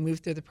change as they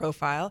move through the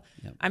profile.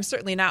 Yep. I'm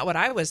certainly not what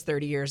I was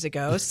 30 years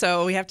ago,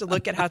 so we have to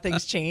look at how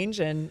things change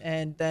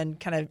and then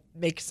kind of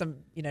make some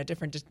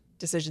different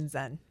decisions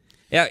then.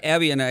 Yeah,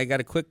 Abby, and I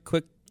got a quick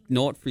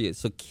note for you.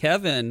 So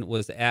Kevin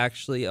was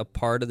actually a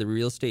part of the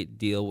real estate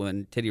deal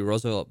when Teddy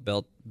Roosevelt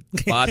bought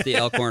the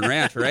Elkhorn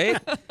Ranch, right?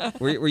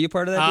 Were you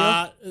part of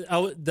that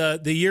deal?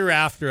 The year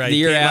after the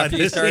year after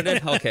you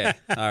started? Okay,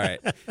 all right.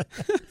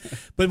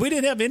 But we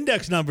didn't have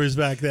index numbers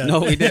back then. No,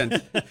 we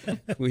didn't.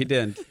 We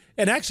didn't.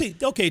 And actually,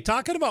 okay,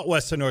 talking about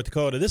Western North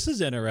Dakota, this is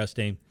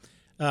interesting.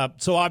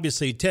 So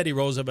obviously, Teddy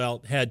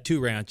Roosevelt had two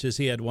ranches.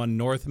 He had one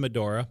north of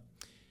Medora,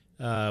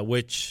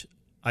 which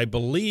I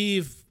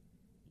believe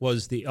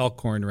was the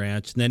Elkhorn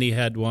Ranch, and then he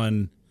had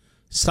one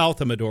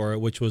south of Medora,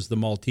 which was the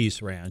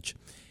Maltese Ranch.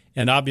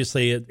 And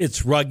obviously,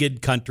 it's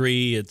rugged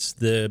country, it's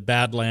the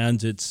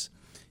Badlands, it's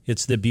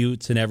the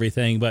buttes and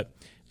everything. But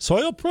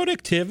soil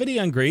productivity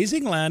on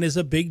grazing land is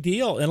a big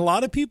deal, and a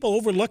lot of people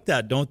overlook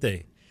that, don't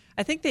they?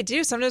 I think they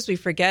do. Sometimes we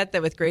forget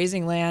that with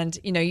grazing land,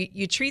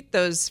 you treat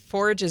those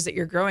forages that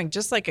you're growing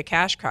just like a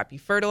cash crop. You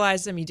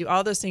fertilize them, you do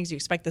all those things. You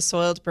expect the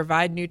soil to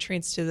provide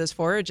nutrients to those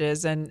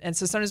forages. And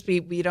so sometimes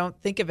we don't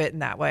think of it in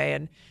that way.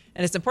 And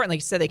it's important, like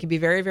you said, they can be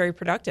very, very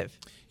productive.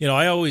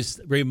 I always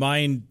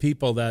remind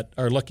people that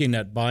are looking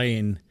at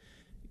buying,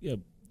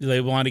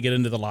 they want to get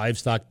into the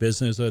livestock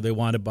business or they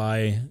want to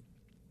buy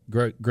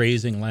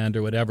grazing land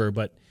or whatever.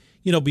 But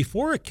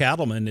before a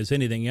cattleman is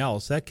anything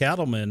else, that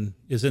cattleman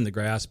is in the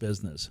grass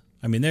business.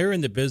 I mean, they're in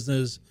the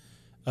business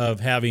of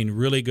having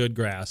really good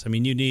grass. I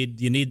mean, you need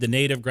the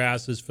native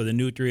grasses for the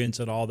nutrients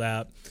and all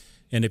that.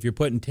 And if you're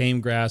putting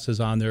tame grasses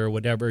on there or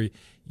whatever,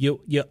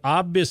 you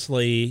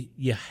obviously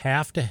you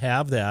have to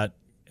have that.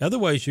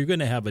 Otherwise, you're going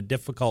to have a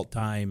difficult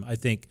time, I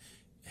think,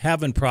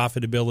 having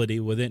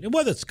profitability within,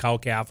 whether it's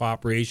cow-calf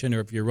operation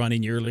or if you're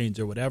running yearlings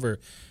or whatever.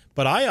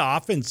 But I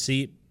often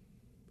see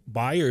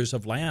buyers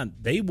of land,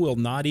 they will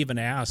not even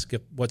ask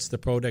what's the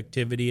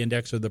productivity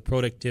index or the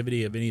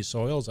productivity of any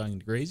soils on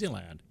grazing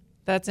land.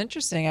 That's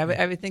interesting.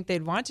 I would think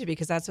they'd want to,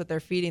 because that's what they're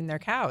feeding their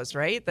cows,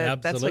 right?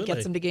 That's what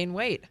gets them to gain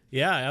weight.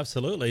 Yeah,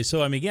 absolutely.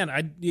 So, again,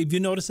 have you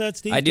noticed that,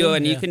 Steve? I do,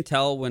 and you can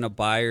tell when a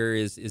buyer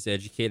is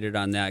educated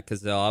on that,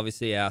 because they'll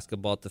obviously ask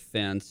about the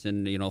fence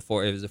and, if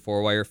it's a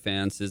 4-wire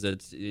fence, is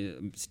it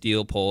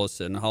steel posts,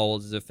 and how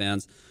old is the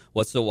fence?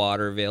 What's the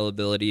water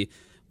availability?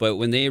 But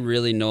when they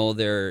really know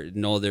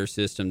their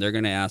system, they're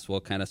going to ask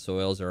what kind of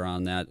soils are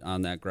on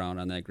that ground,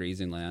 on that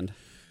grazing land.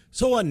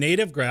 So on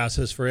native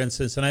grasses, for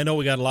instance, and I know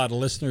we got a lot of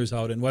listeners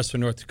out in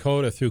Western North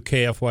Dakota through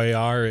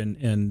KFYR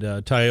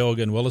and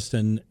Tioga and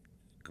Williston,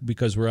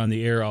 because we're on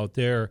the air out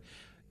there,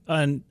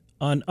 on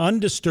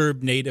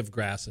undisturbed native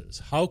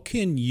grasses, how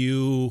can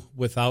you,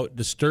 without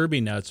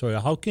disturbing that soil,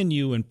 how can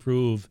you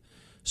improve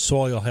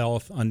soil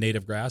health on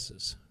native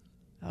grasses?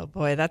 Oh,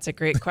 boy, that's a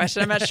great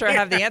question. I'm not sure I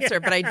have the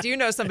answer, but I do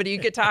know somebody you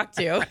could talk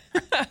to.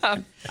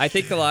 I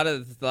think a lot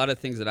of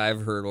things that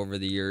I've heard over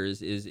the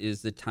years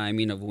is the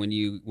timing of when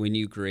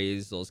you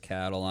graze those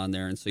cattle on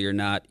there, and so you're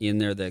not in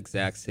there the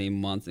exact same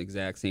month,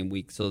 exact same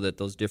week, so that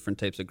those different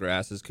types of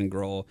grasses can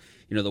grow.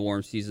 The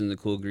warm season, the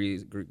cool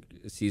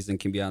season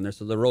can be on there.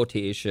 So the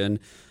rotation,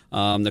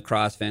 the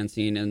cross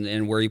fencing,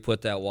 and where you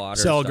put that water,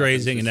 cell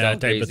grazing, and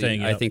that type of thing.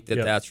 Yep. I think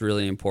that's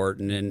really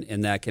important,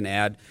 and that can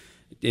add.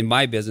 In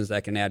my business,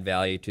 that can add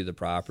value to the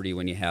property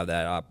when you have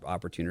that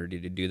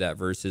opportunity to do that,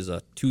 versus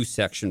a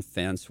 2-section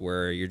fence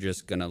where you're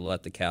just going to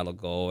let the cattle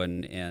go,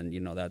 and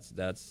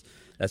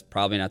that's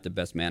probably not the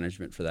best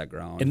management for that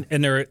ground.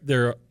 And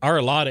there are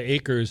a lot of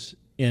acres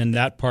in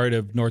that part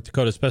of North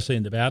Dakota, especially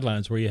in the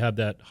Badlands, where you have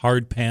that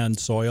hard pan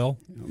soil,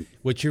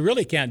 which you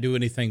really can't do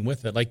anything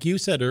with it. Like you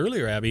said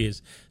earlier, Abby,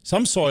 is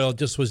some soil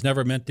just was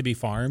never meant to be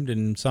farmed,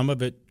 and some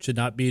of it should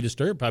not be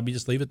disturbed. Probably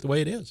just leave it the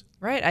way it is.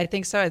 Right. I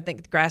think so. I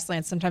think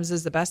grassland sometimes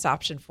is the best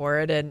option for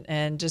it,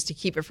 and just to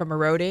keep it from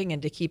eroding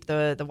and to keep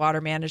the water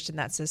managed in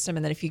that system.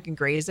 And then if you can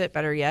graze it,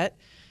 better yet.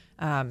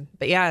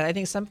 But yeah, I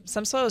think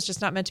some soil is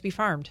just not meant to be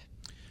farmed.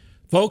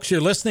 Folks,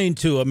 you're listening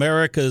to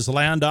America's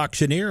Land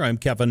Auctioneer. I'm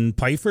Kevin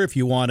Pfeiffer. If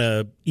you want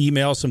to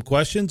email some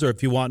questions or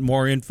if you want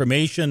more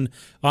information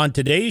on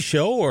today's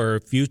show or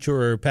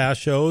future or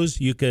past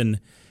shows, you can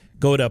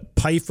go to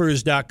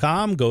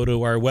Pfeiffers.com, go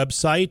to our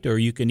website, or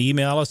you can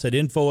email us at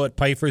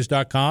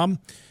info@Pfeiffers.com.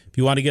 If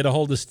you want to get a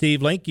hold of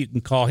Steve Link, you can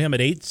call him at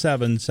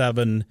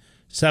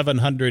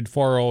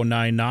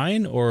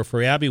 877-700-4099. Or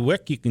for Abby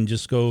Wick, you can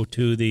just go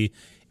to the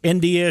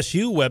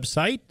NDSU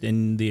website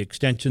in the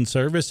extension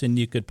service, and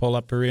you could pull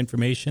up her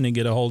information and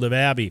get a hold of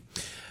Abby.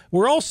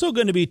 We're also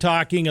going to be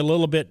talking a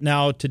little bit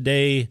now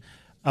today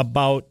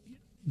about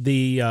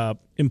the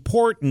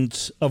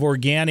importance of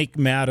organic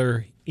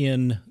matter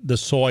in the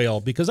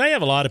soil, because I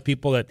have a lot of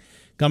people that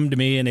come to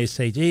me and they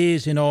say,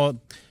 geez,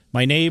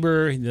 my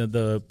neighbor,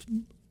 the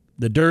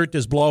dirt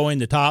is blowing,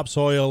 the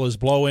topsoil is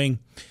blowing.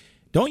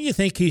 Don't you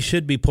think he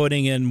should be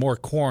putting in more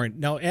corn?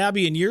 Now,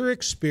 Abby, in your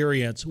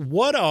experience,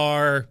 what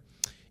are...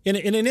 In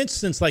an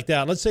instance like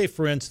that, let's say,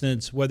 for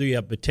instance, whether you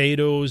have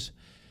potatoes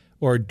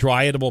or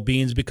dryable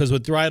beans, because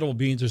with dryable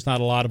beans, there's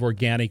not a lot of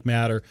organic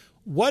matter.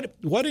 What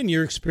in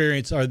your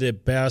experience are the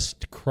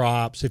best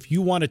crops if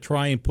you want to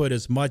try and put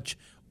as much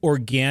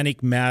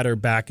organic matter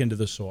back into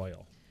the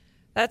soil?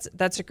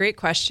 That's a great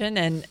question.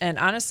 And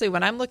honestly,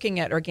 when I'm looking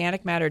at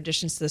organic matter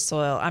additions to the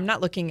soil, I'm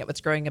not looking at what's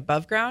growing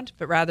above ground,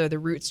 but rather the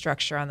root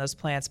structure on those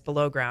plants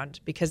below ground,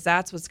 because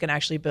that's what's going to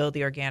actually build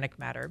the organic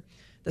matter.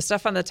 The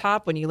stuff on the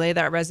top, when you lay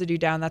that residue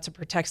down, that's what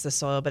protects the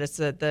soil, but it's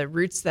the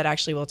roots that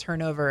actually will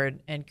turn over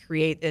and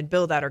create and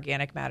build that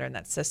organic matter in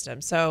that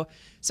system. So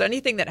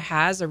anything that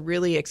has a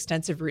really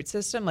extensive root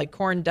system, like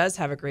corn does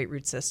have a great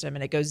root system,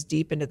 and it goes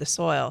deep into the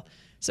soil,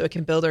 so it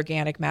can build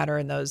organic matter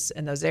in those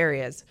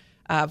areas.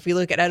 If we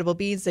look at edible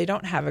beans, they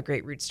don't have a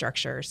great root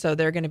structure, so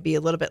they're going to be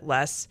a little bit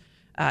less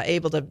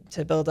able to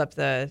build up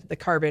the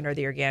carbon or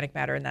the organic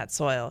matter in that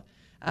soil.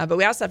 But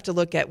we also have to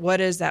look at what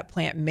is that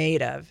plant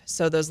made of.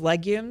 So those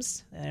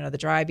legumes, the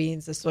dry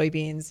beans, the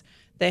soybeans,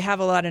 they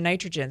have a lot of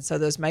nitrogen. So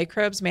those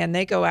microbes, man,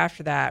 they go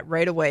after that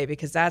right away,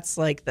 because that's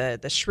like the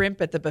shrimp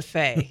at the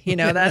buffet.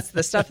 That's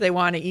the stuff they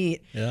want to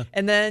eat. Yeah.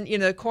 And then,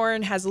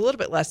 corn has a little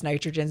bit less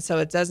nitrogen, so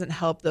it doesn't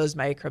help those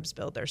microbes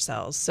build their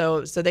cells.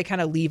 So they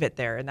kind of leave it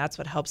there, and that's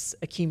what helps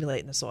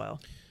accumulate in the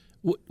soil.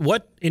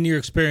 What, in your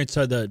experience,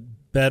 are the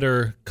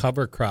better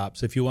cover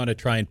crops if you want to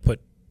try and put...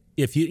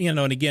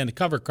 and again, the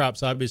cover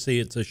crops, obviously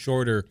it's a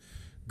shorter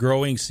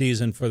growing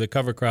season for the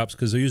cover crops,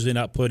 because they're usually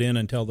not put in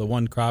until the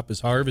one crop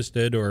is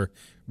harvested or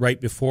right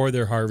before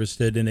they're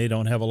harvested, and they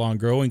don't have a long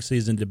growing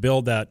season to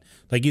build that,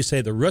 like you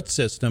say, the root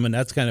system, and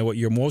that's kind of what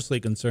you're mostly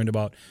concerned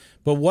about.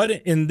 But what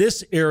in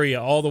this area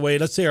all the way,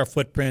 let's say our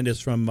footprint is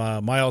from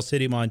Miles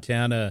City,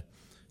 Montana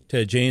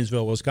to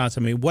Janesville,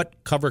 Wisconsin,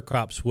 what cover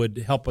crops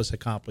would help us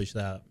accomplish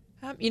that?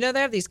 They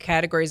have these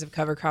categories of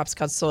cover crops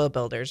called soil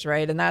builders,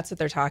 right? And that's what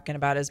they're talking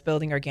about, is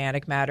building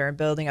organic matter and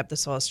building up the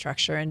soil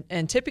structure.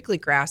 And typically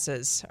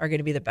grasses are going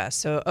to be the best.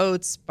 So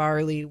oats,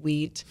 barley,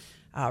 wheat,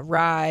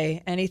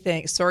 rye,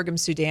 anything, sorghum,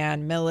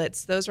 Sudan,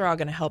 millets, those are all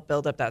going to help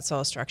build up that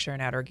soil structure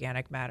and add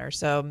organic matter.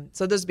 So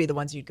those would be the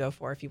ones you'd go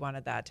for if you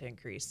wanted that to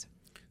increase.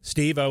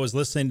 Steve, I was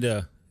listening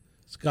to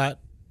Scott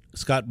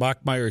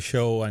Bachmeyer's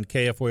show on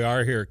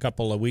KFYR here a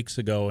couple of weeks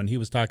ago, and he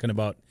was talking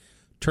about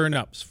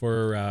turnips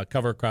for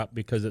cover crop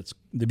because it's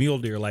the mule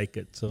deer like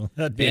it. So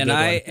that'd be a good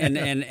one.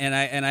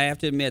 and I have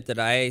to admit that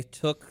I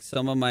took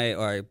some of my,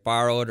 or I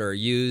borrowed or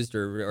used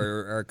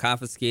or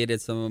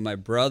confiscated some of my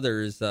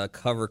brother's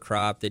cover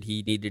crop that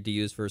he needed to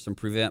use for some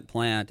prevent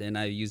plant, and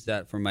I used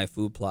that for my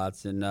food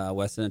plots in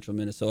west central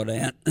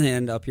Minnesota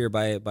and up here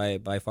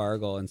by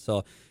Fargo, and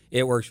so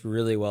it works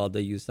really well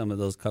to use some of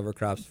those cover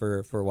crops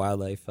for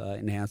wildlife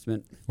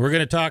enhancement. We're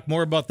going to talk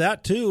more about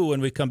that, too, when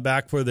we come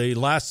back for the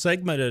last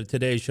segment of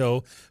today's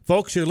show.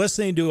 Folks, you're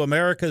listening to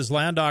America's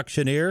Land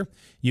Auctioneer.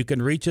 You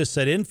can reach us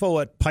at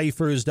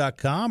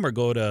info@Pfeiffers.com or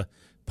go to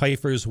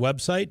Pfeiffer's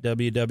website,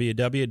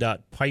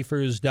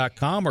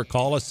 www.Pfeiffers.com, or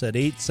call us at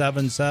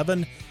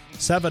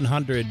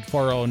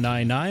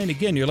 877-700-4099.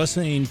 Again, you're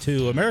listening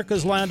to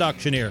America's Land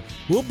Auctioneer.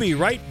 We'll be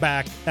right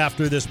back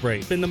after this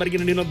break. Been the money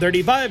getting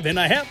 35 and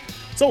a half.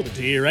 Sold it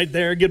to you right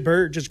there. Good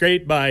bird, just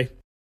great. Bye.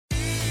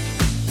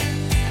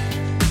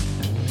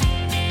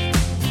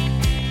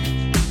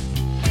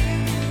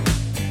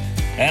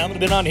 I'm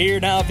been on here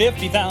now,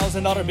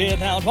 $50,000 bid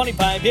now,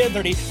 25 bid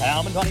 30.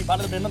 I'm in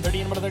 25 bid on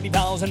 30, and I'm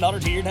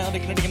 $30,000 here now,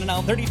 taking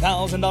now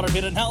 $30,000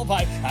 bid and now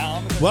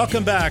 5.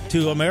 Welcome back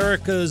to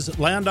America's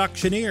Land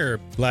Auctioneer.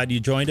 Glad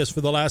you joined us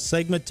for the last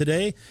segment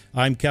today.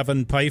 I'm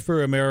Kevin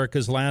Pfeiffer,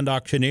 America's Land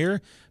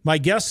Auctioneer. My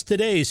guest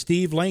today,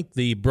 Steve Link,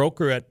 the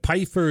broker at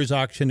Pfeiffer's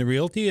Auction and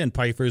Realty and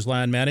Pfeiffer's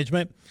Land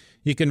Management.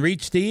 You can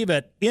reach Steve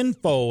at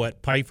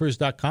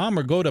info@Pfeiffers.com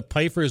or go to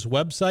Pfeiffer's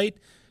website,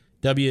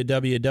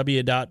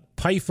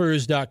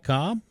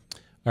 www.Pfeiffers.com.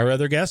 Our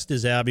other guest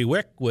is Abby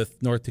Wick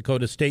with North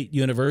Dakota State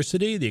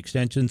University, the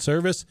Extension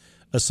Service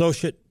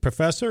Associate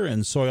Professor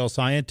and Soil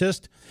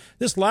Scientist.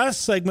 This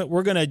last segment,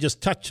 we're going to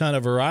just touch on a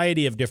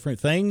variety of different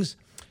things.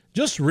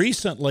 Just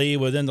recently,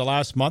 within the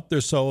last month or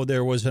so,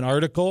 there was an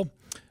article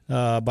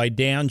by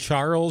Dan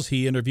Charles.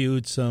 He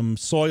interviewed some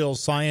soil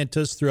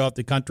scientists throughout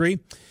the country.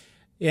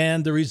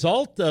 And the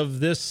result of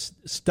this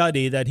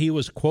study that he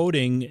was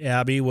quoting,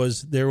 Abby,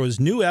 was there was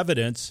new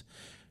evidence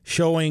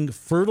showing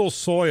fertile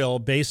soil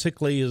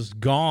basically is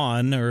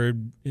gone, or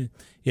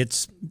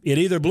it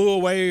either blew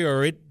away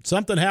or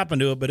something happened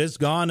to it, but it's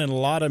gone in a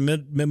lot of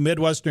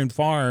Midwestern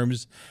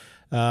farms.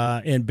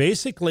 And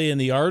basically in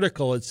the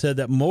article, it said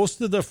that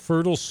most of the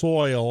fertile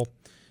soil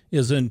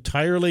is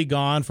entirely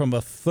gone from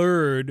a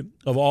third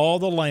of all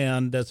the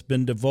land that's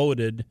been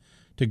devoted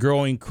to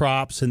growing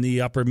crops in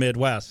the upper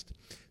Midwest.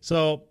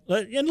 So,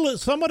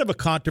 somewhat of a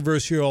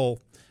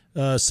controversial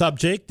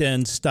subject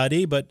and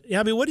study, but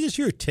Abby, what is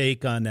your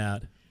take on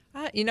that?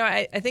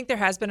 I think there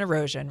has been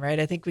erosion, right?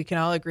 I think we can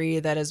all agree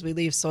that as we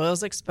leave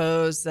soils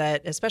exposed,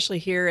 that especially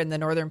here in the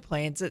northern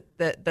plains,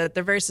 that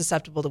they're very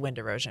susceptible to wind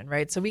erosion,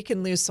 right? So we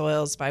can lose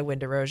soils by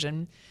wind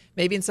erosion.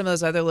 Maybe in some of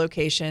those other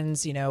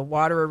locations,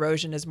 water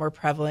erosion is more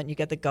prevalent. You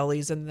get the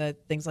gullies and the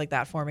things like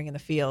that forming in the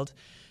field.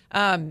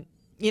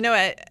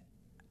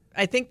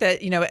 I think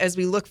that, as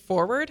we look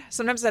forward,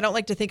 sometimes I don't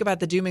like to think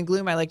about the doom and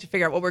gloom. I like to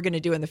figure out what we're going to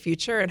do in the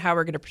future and how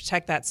we're going to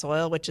protect that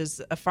soil, which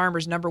is a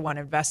farmer's number one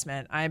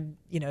investment.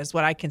 Is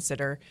what I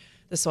consider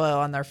the soil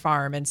on their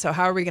farm. And so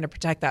how are we going to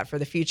protect that for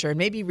the future and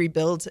maybe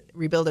rebuild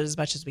it as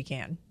much as we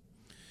can?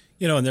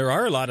 And there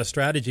are a lot of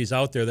strategies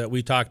out there that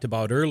we talked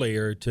about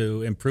earlier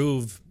to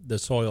improve the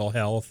soil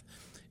health.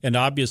 And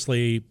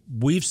obviously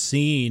we've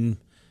seen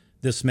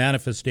this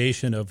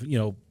manifestation of,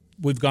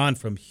 we've gone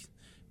from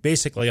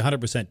basically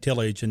 100%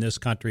 tillage in this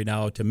country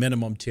now to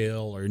minimum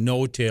till or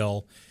no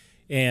till.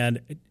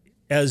 And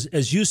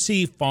as you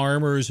see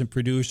farmers and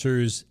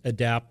producers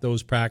adapt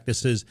those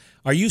practices,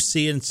 are you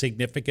seeing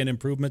significant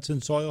improvements in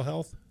soil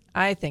health?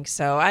 I think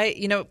so.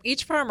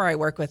 Each farmer I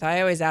work with, I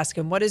always ask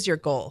them, what is your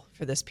goal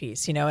for this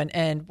piece?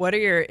 And what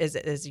are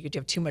do you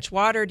have too much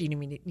water? Do you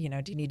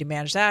need to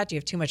manage that? Do you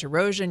have too much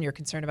erosion? You're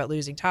concerned about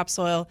losing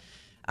topsoil?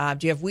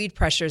 Do you have weed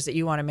pressures that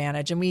you want to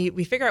manage? And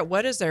we figure out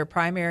what is their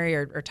primary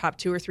or top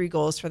 2 or 3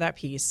 goals for that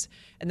piece.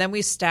 And then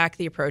we stack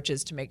the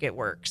approaches to make it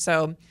work.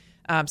 So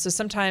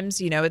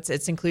sometimes,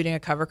 it's including a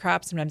cover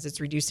crop. Sometimes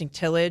it's reducing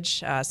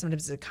tillage.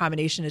 Sometimes it's a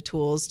combination of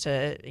tools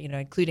to,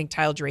 including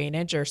tile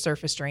drainage or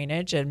surface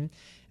drainage. And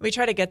we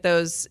try to get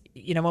those,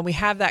 when we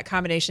have that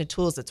combination of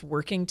tools that's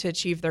working to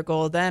achieve their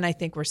goal, then I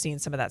think we're seeing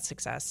some of that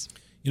success.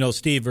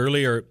 Steve,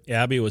 earlier,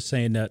 Abby was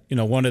saying that,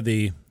 one of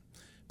the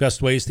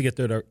best ways to get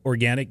the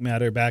organic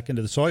matter back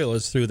into the soil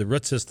is through the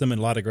root system, and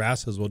a lot of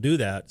grasses will do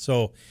that.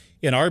 So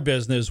in our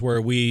business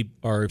where we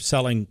are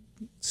selling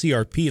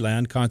CRP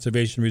land,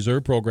 Conservation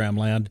Reserve Program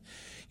land,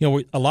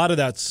 a lot of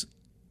that's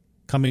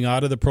coming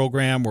out of the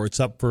program or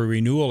it's up for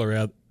renewal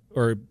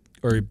or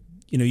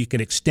you can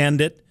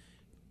extend it,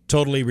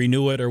 totally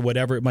renew it or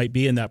whatever it might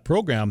be in that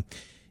program.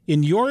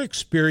 In your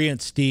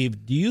experience,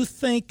 Steve, do you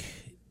think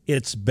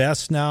it's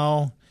best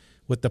now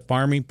with the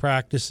farming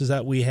practices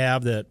that we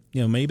have that,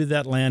 maybe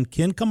that land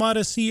can come out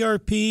of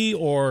CRP,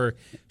 or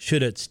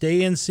should it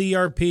stay in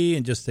CRP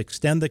and just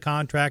extend the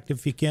contract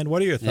if you can?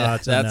 What are your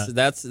thoughts on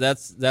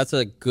that? That's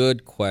a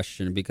good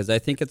question, because I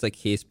think it's a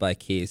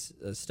case-by-case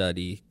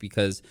study,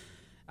 because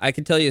I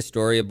can tell you a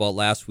story about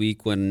last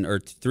week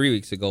 3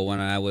 weeks ago when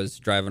I was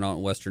driving out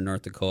in western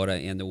North Dakota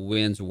and the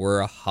winds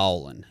were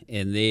howling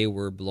and they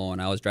were blowing.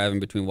 I was driving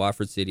between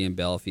Wofford City and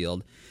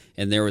Belfield,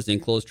 and there was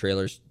enclosed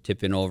trailers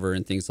tipping over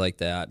and things like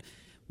that.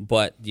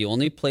 But the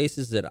only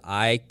places that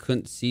I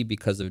couldn't see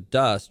because of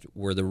dust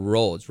were the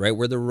roads, right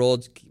where the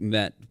roads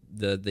met,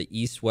 the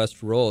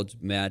east-west roads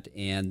met,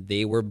 and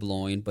they were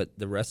blowing. But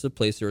the rest of the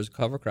place, there was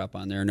cover crop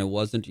on there, and it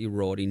wasn't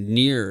eroding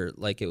near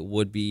like it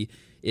would be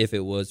if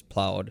it was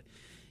plowed.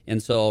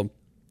 And so,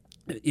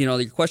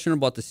 your question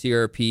about the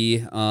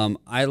CRP,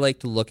 I like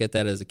to look at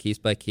that as a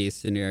case-by-case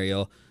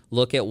scenario,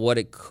 look at what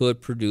it could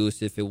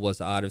produce if it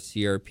was out of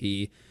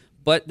CRP.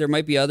 But there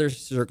might be other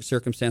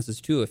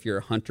circumstances, too. If you're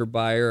a hunter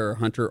buyer or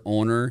hunter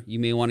owner, you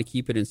may want to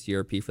keep it in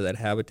CRP for that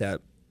habitat.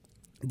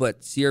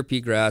 But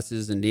CRP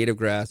grasses and native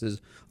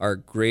grasses are a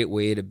great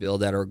way to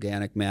build that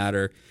organic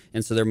matter.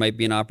 And so there might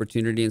be an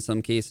opportunity in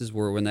some cases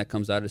where when that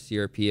comes out of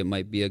CRP, it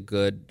might be a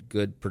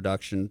good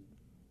production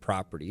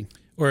property.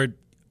 Or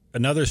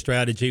another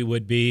strategy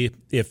would be,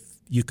 if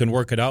you can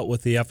work it out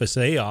with the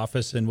FSA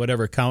office in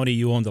whatever county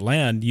you own the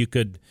land, you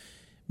could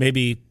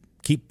maybe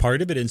keep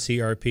part of it in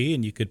CRP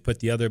and you could put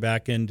the other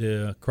back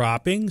into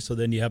cropping. So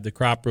then you have the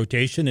crop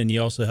rotation and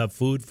you also have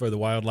food for the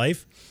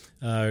wildlife,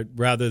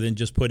 rather than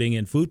just putting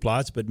in food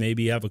plots. But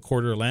maybe you have a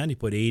quarter of land, you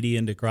put 80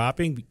 into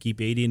cropping, keep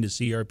 80 into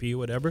CRP,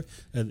 whatever.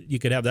 You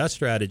could have that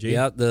strategy.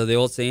 Yeah, the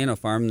old saying,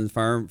 farm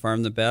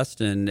the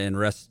best and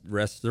rest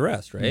the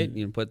rest, right? Mm-hmm.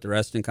 You put the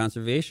rest in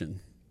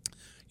conservation.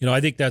 I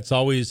think that's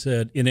always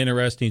an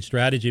interesting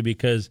strategy,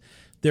 because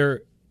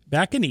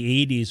back in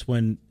the 80s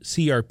when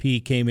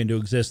CRP came into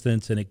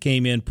existence, and it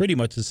came in pretty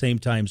much the same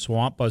time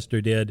Swamp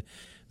Buster did,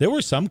 there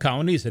were some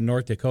counties in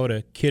North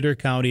Dakota, Kidder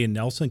County and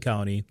Nelson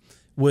County,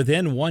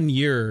 within 1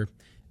 year,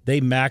 they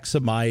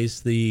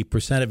maximize the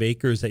percent of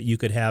acres that you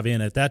could have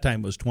in. At that time,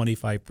 it was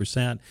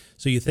 25%.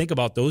 So you think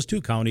about those two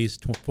counties,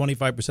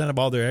 25% of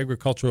all their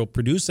agricultural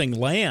producing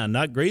land,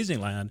 not grazing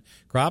land,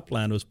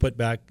 cropland, was put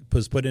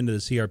into the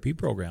CRP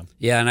program.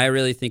 Yeah, and I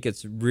really think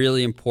it's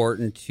really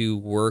important to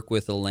work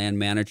with a land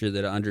manager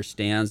that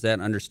understands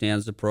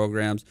the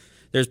programs.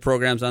 There's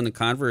programs on the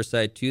converse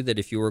side, too, that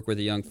if you work with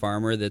a young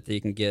farmer, that they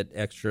can get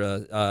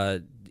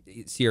extra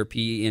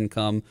CRP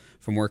income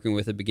from working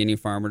with a beginning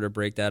farmer to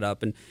break that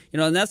up. And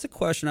and that's a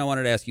question I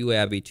wanted to ask you,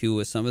 Abby, too,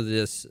 with some of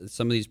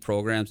these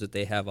programs that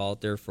they have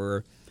out there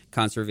for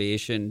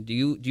conservation. Do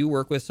you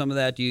work with some of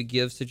that? Do you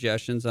give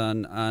suggestions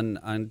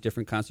on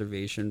different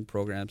conservation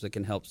programs that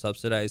can help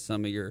subsidize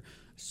some of your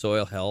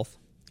soil health?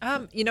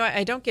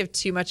 I don't give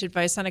too much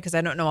advice on it because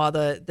I don't know all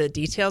the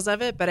details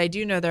of it, but I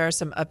do know there are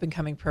some up and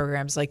coming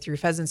programs like through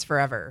Pheasants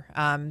Forever.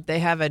 They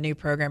have a new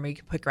program where you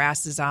can put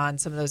grasses on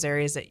some of those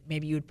areas that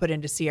maybe you would put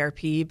into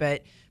CRP,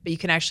 but you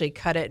can actually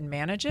cut it and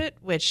manage it,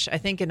 which I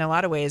think in a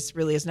lot of ways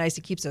really is nice.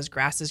 It keeps those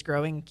grasses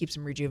growing and keeps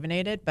them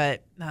rejuvenated.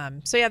 But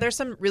there's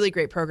some really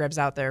great programs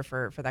out there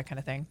for that kind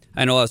of thing.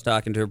 I know I was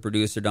talking to a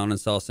producer down in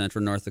South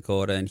Central North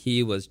Dakota, and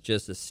he was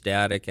just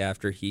ecstatic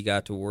after he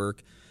got to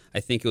work. I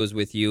think it was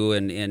with you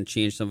and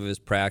changed some of his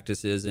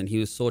practices, and he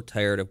was so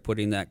tired of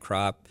putting that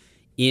crop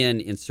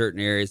in certain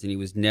areas, and he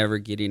was never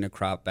getting a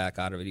crop back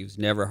out of it. He was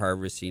never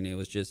harvesting. It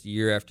was just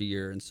year after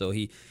year, and so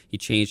he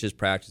changed his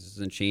practices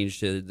and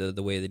changed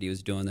the way that he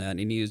was doing that.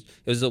 And it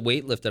was a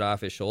weight lifted off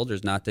his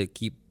shoulders not to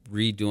keep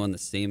redoing the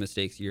same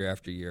mistakes year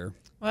after year.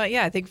 Well,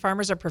 yeah, I think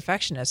farmers are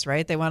perfectionists,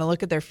 right? They want to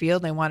look at their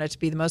field and they want it to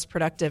be the most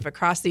productive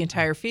across the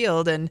entire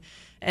field. And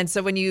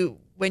so when you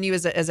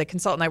as a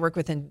consultant I work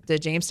with in the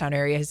Jamestown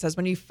area, he says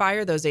when you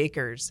fire those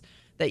acres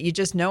that you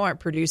just know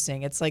aren't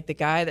producing, it's like the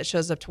guy that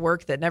shows up to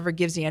work that never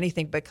gives you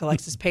anything but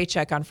collects his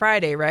paycheck on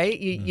Friday, right?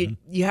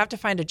 You have to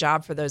find a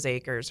job for those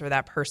acres or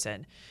that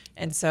person.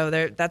 And so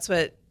that's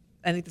what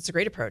I think that's a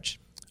great approach.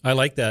 I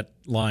like that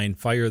line,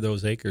 fire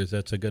those acres.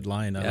 That's a good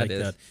line. I like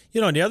that.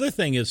 And the other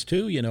thing is,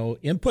 too,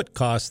 input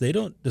costs, they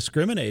don't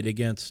discriminate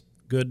against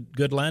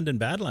good land and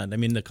bad land. I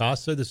mean, the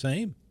costs are the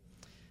same.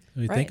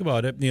 When you think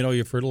about it,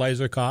 your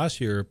fertilizer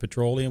costs, your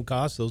petroleum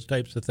costs, those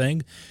types of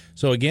things.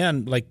 So,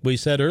 again, like we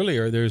said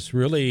earlier, there's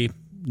really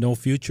no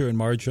future in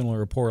marginal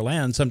or poor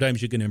land.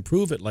 Sometimes you can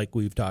improve it like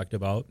we've talked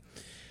about.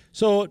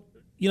 So,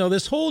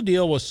 this whole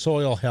deal with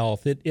soil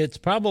health, it's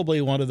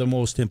probably one of the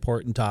most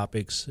important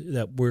topics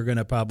that we're going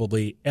to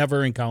probably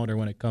ever encounter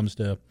when it comes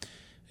to,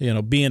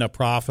 being a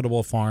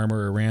profitable farmer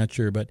or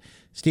rancher. But,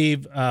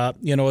 Steve,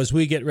 as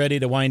we get ready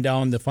to wind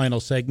down the final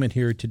segment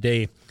here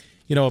today,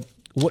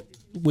 what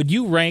would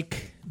you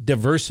rank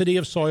diversity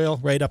of soil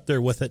right up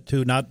there with it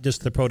too? Not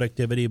just the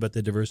productivity, but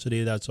the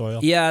diversity of that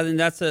soil. Yeah, and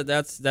that's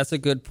a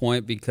good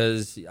point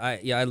because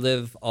I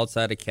live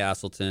outside of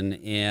Castleton,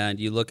 and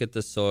you look at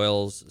the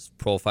soils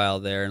profile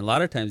there, and a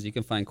lot of times you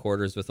can find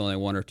quarters with only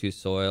one or two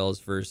soils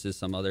versus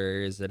some other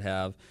areas that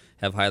have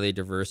highly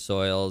diverse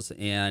soils,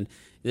 and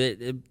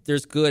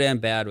there's good and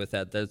bad with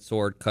that. That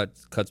sword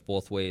cuts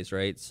both ways,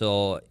 right?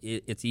 So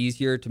it's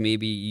easier to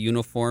maybe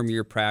uniform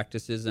your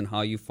practices and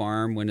how you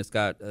farm when it's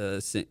got a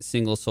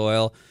single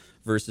soil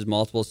versus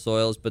multiple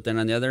soils. But then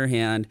on the other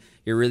hand,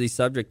 you're really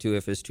subject to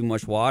if there's too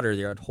much water,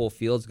 your whole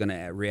field's going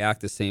to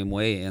react the same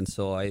way. And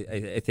so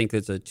I think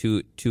it's a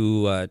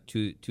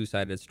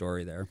two-sided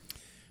story there.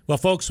 Well,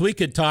 folks, we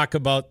could talk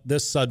about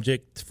this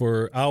subject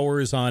for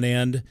hours on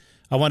end.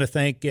 I want to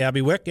thank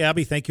Abby Wick.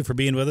 Abby, thank you for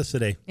being with us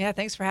today. Yeah,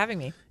 thanks for having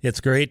me.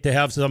 It's great to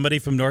have somebody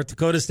from North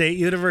Dakota State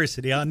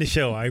University on the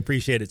show. I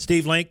appreciate it.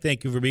 Steve Link,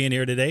 thank you for being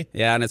here today.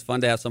 Yeah, and it's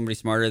fun to have somebody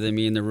smarter than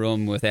me in the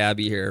room with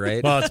Abby here,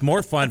 right? Well, it's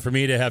more fun for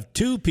me to have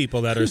two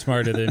people that are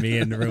smarter than me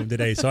in the room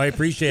today, so I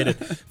appreciate it.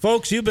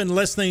 Folks, you've been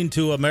listening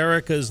to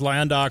America's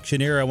Land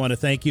Auctioneer. I want to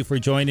thank you for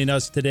joining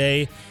us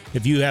today.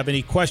 If you have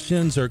any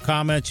questions or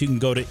comments, you can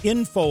go to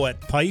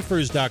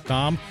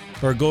info@pifers.com.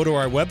 or go to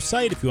our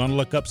website. If you want to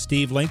look up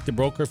Steve Link, the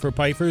broker for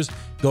Pifers,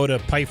 go to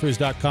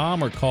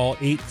pifers.com or call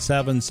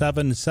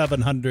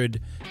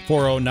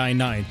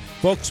 877-700-4099.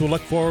 Folks, we'll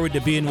look forward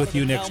to being with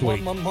you next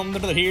week.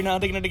 $100 here now,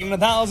 taking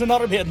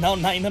 $1,000 bid now,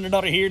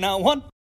 $900 here now, $1.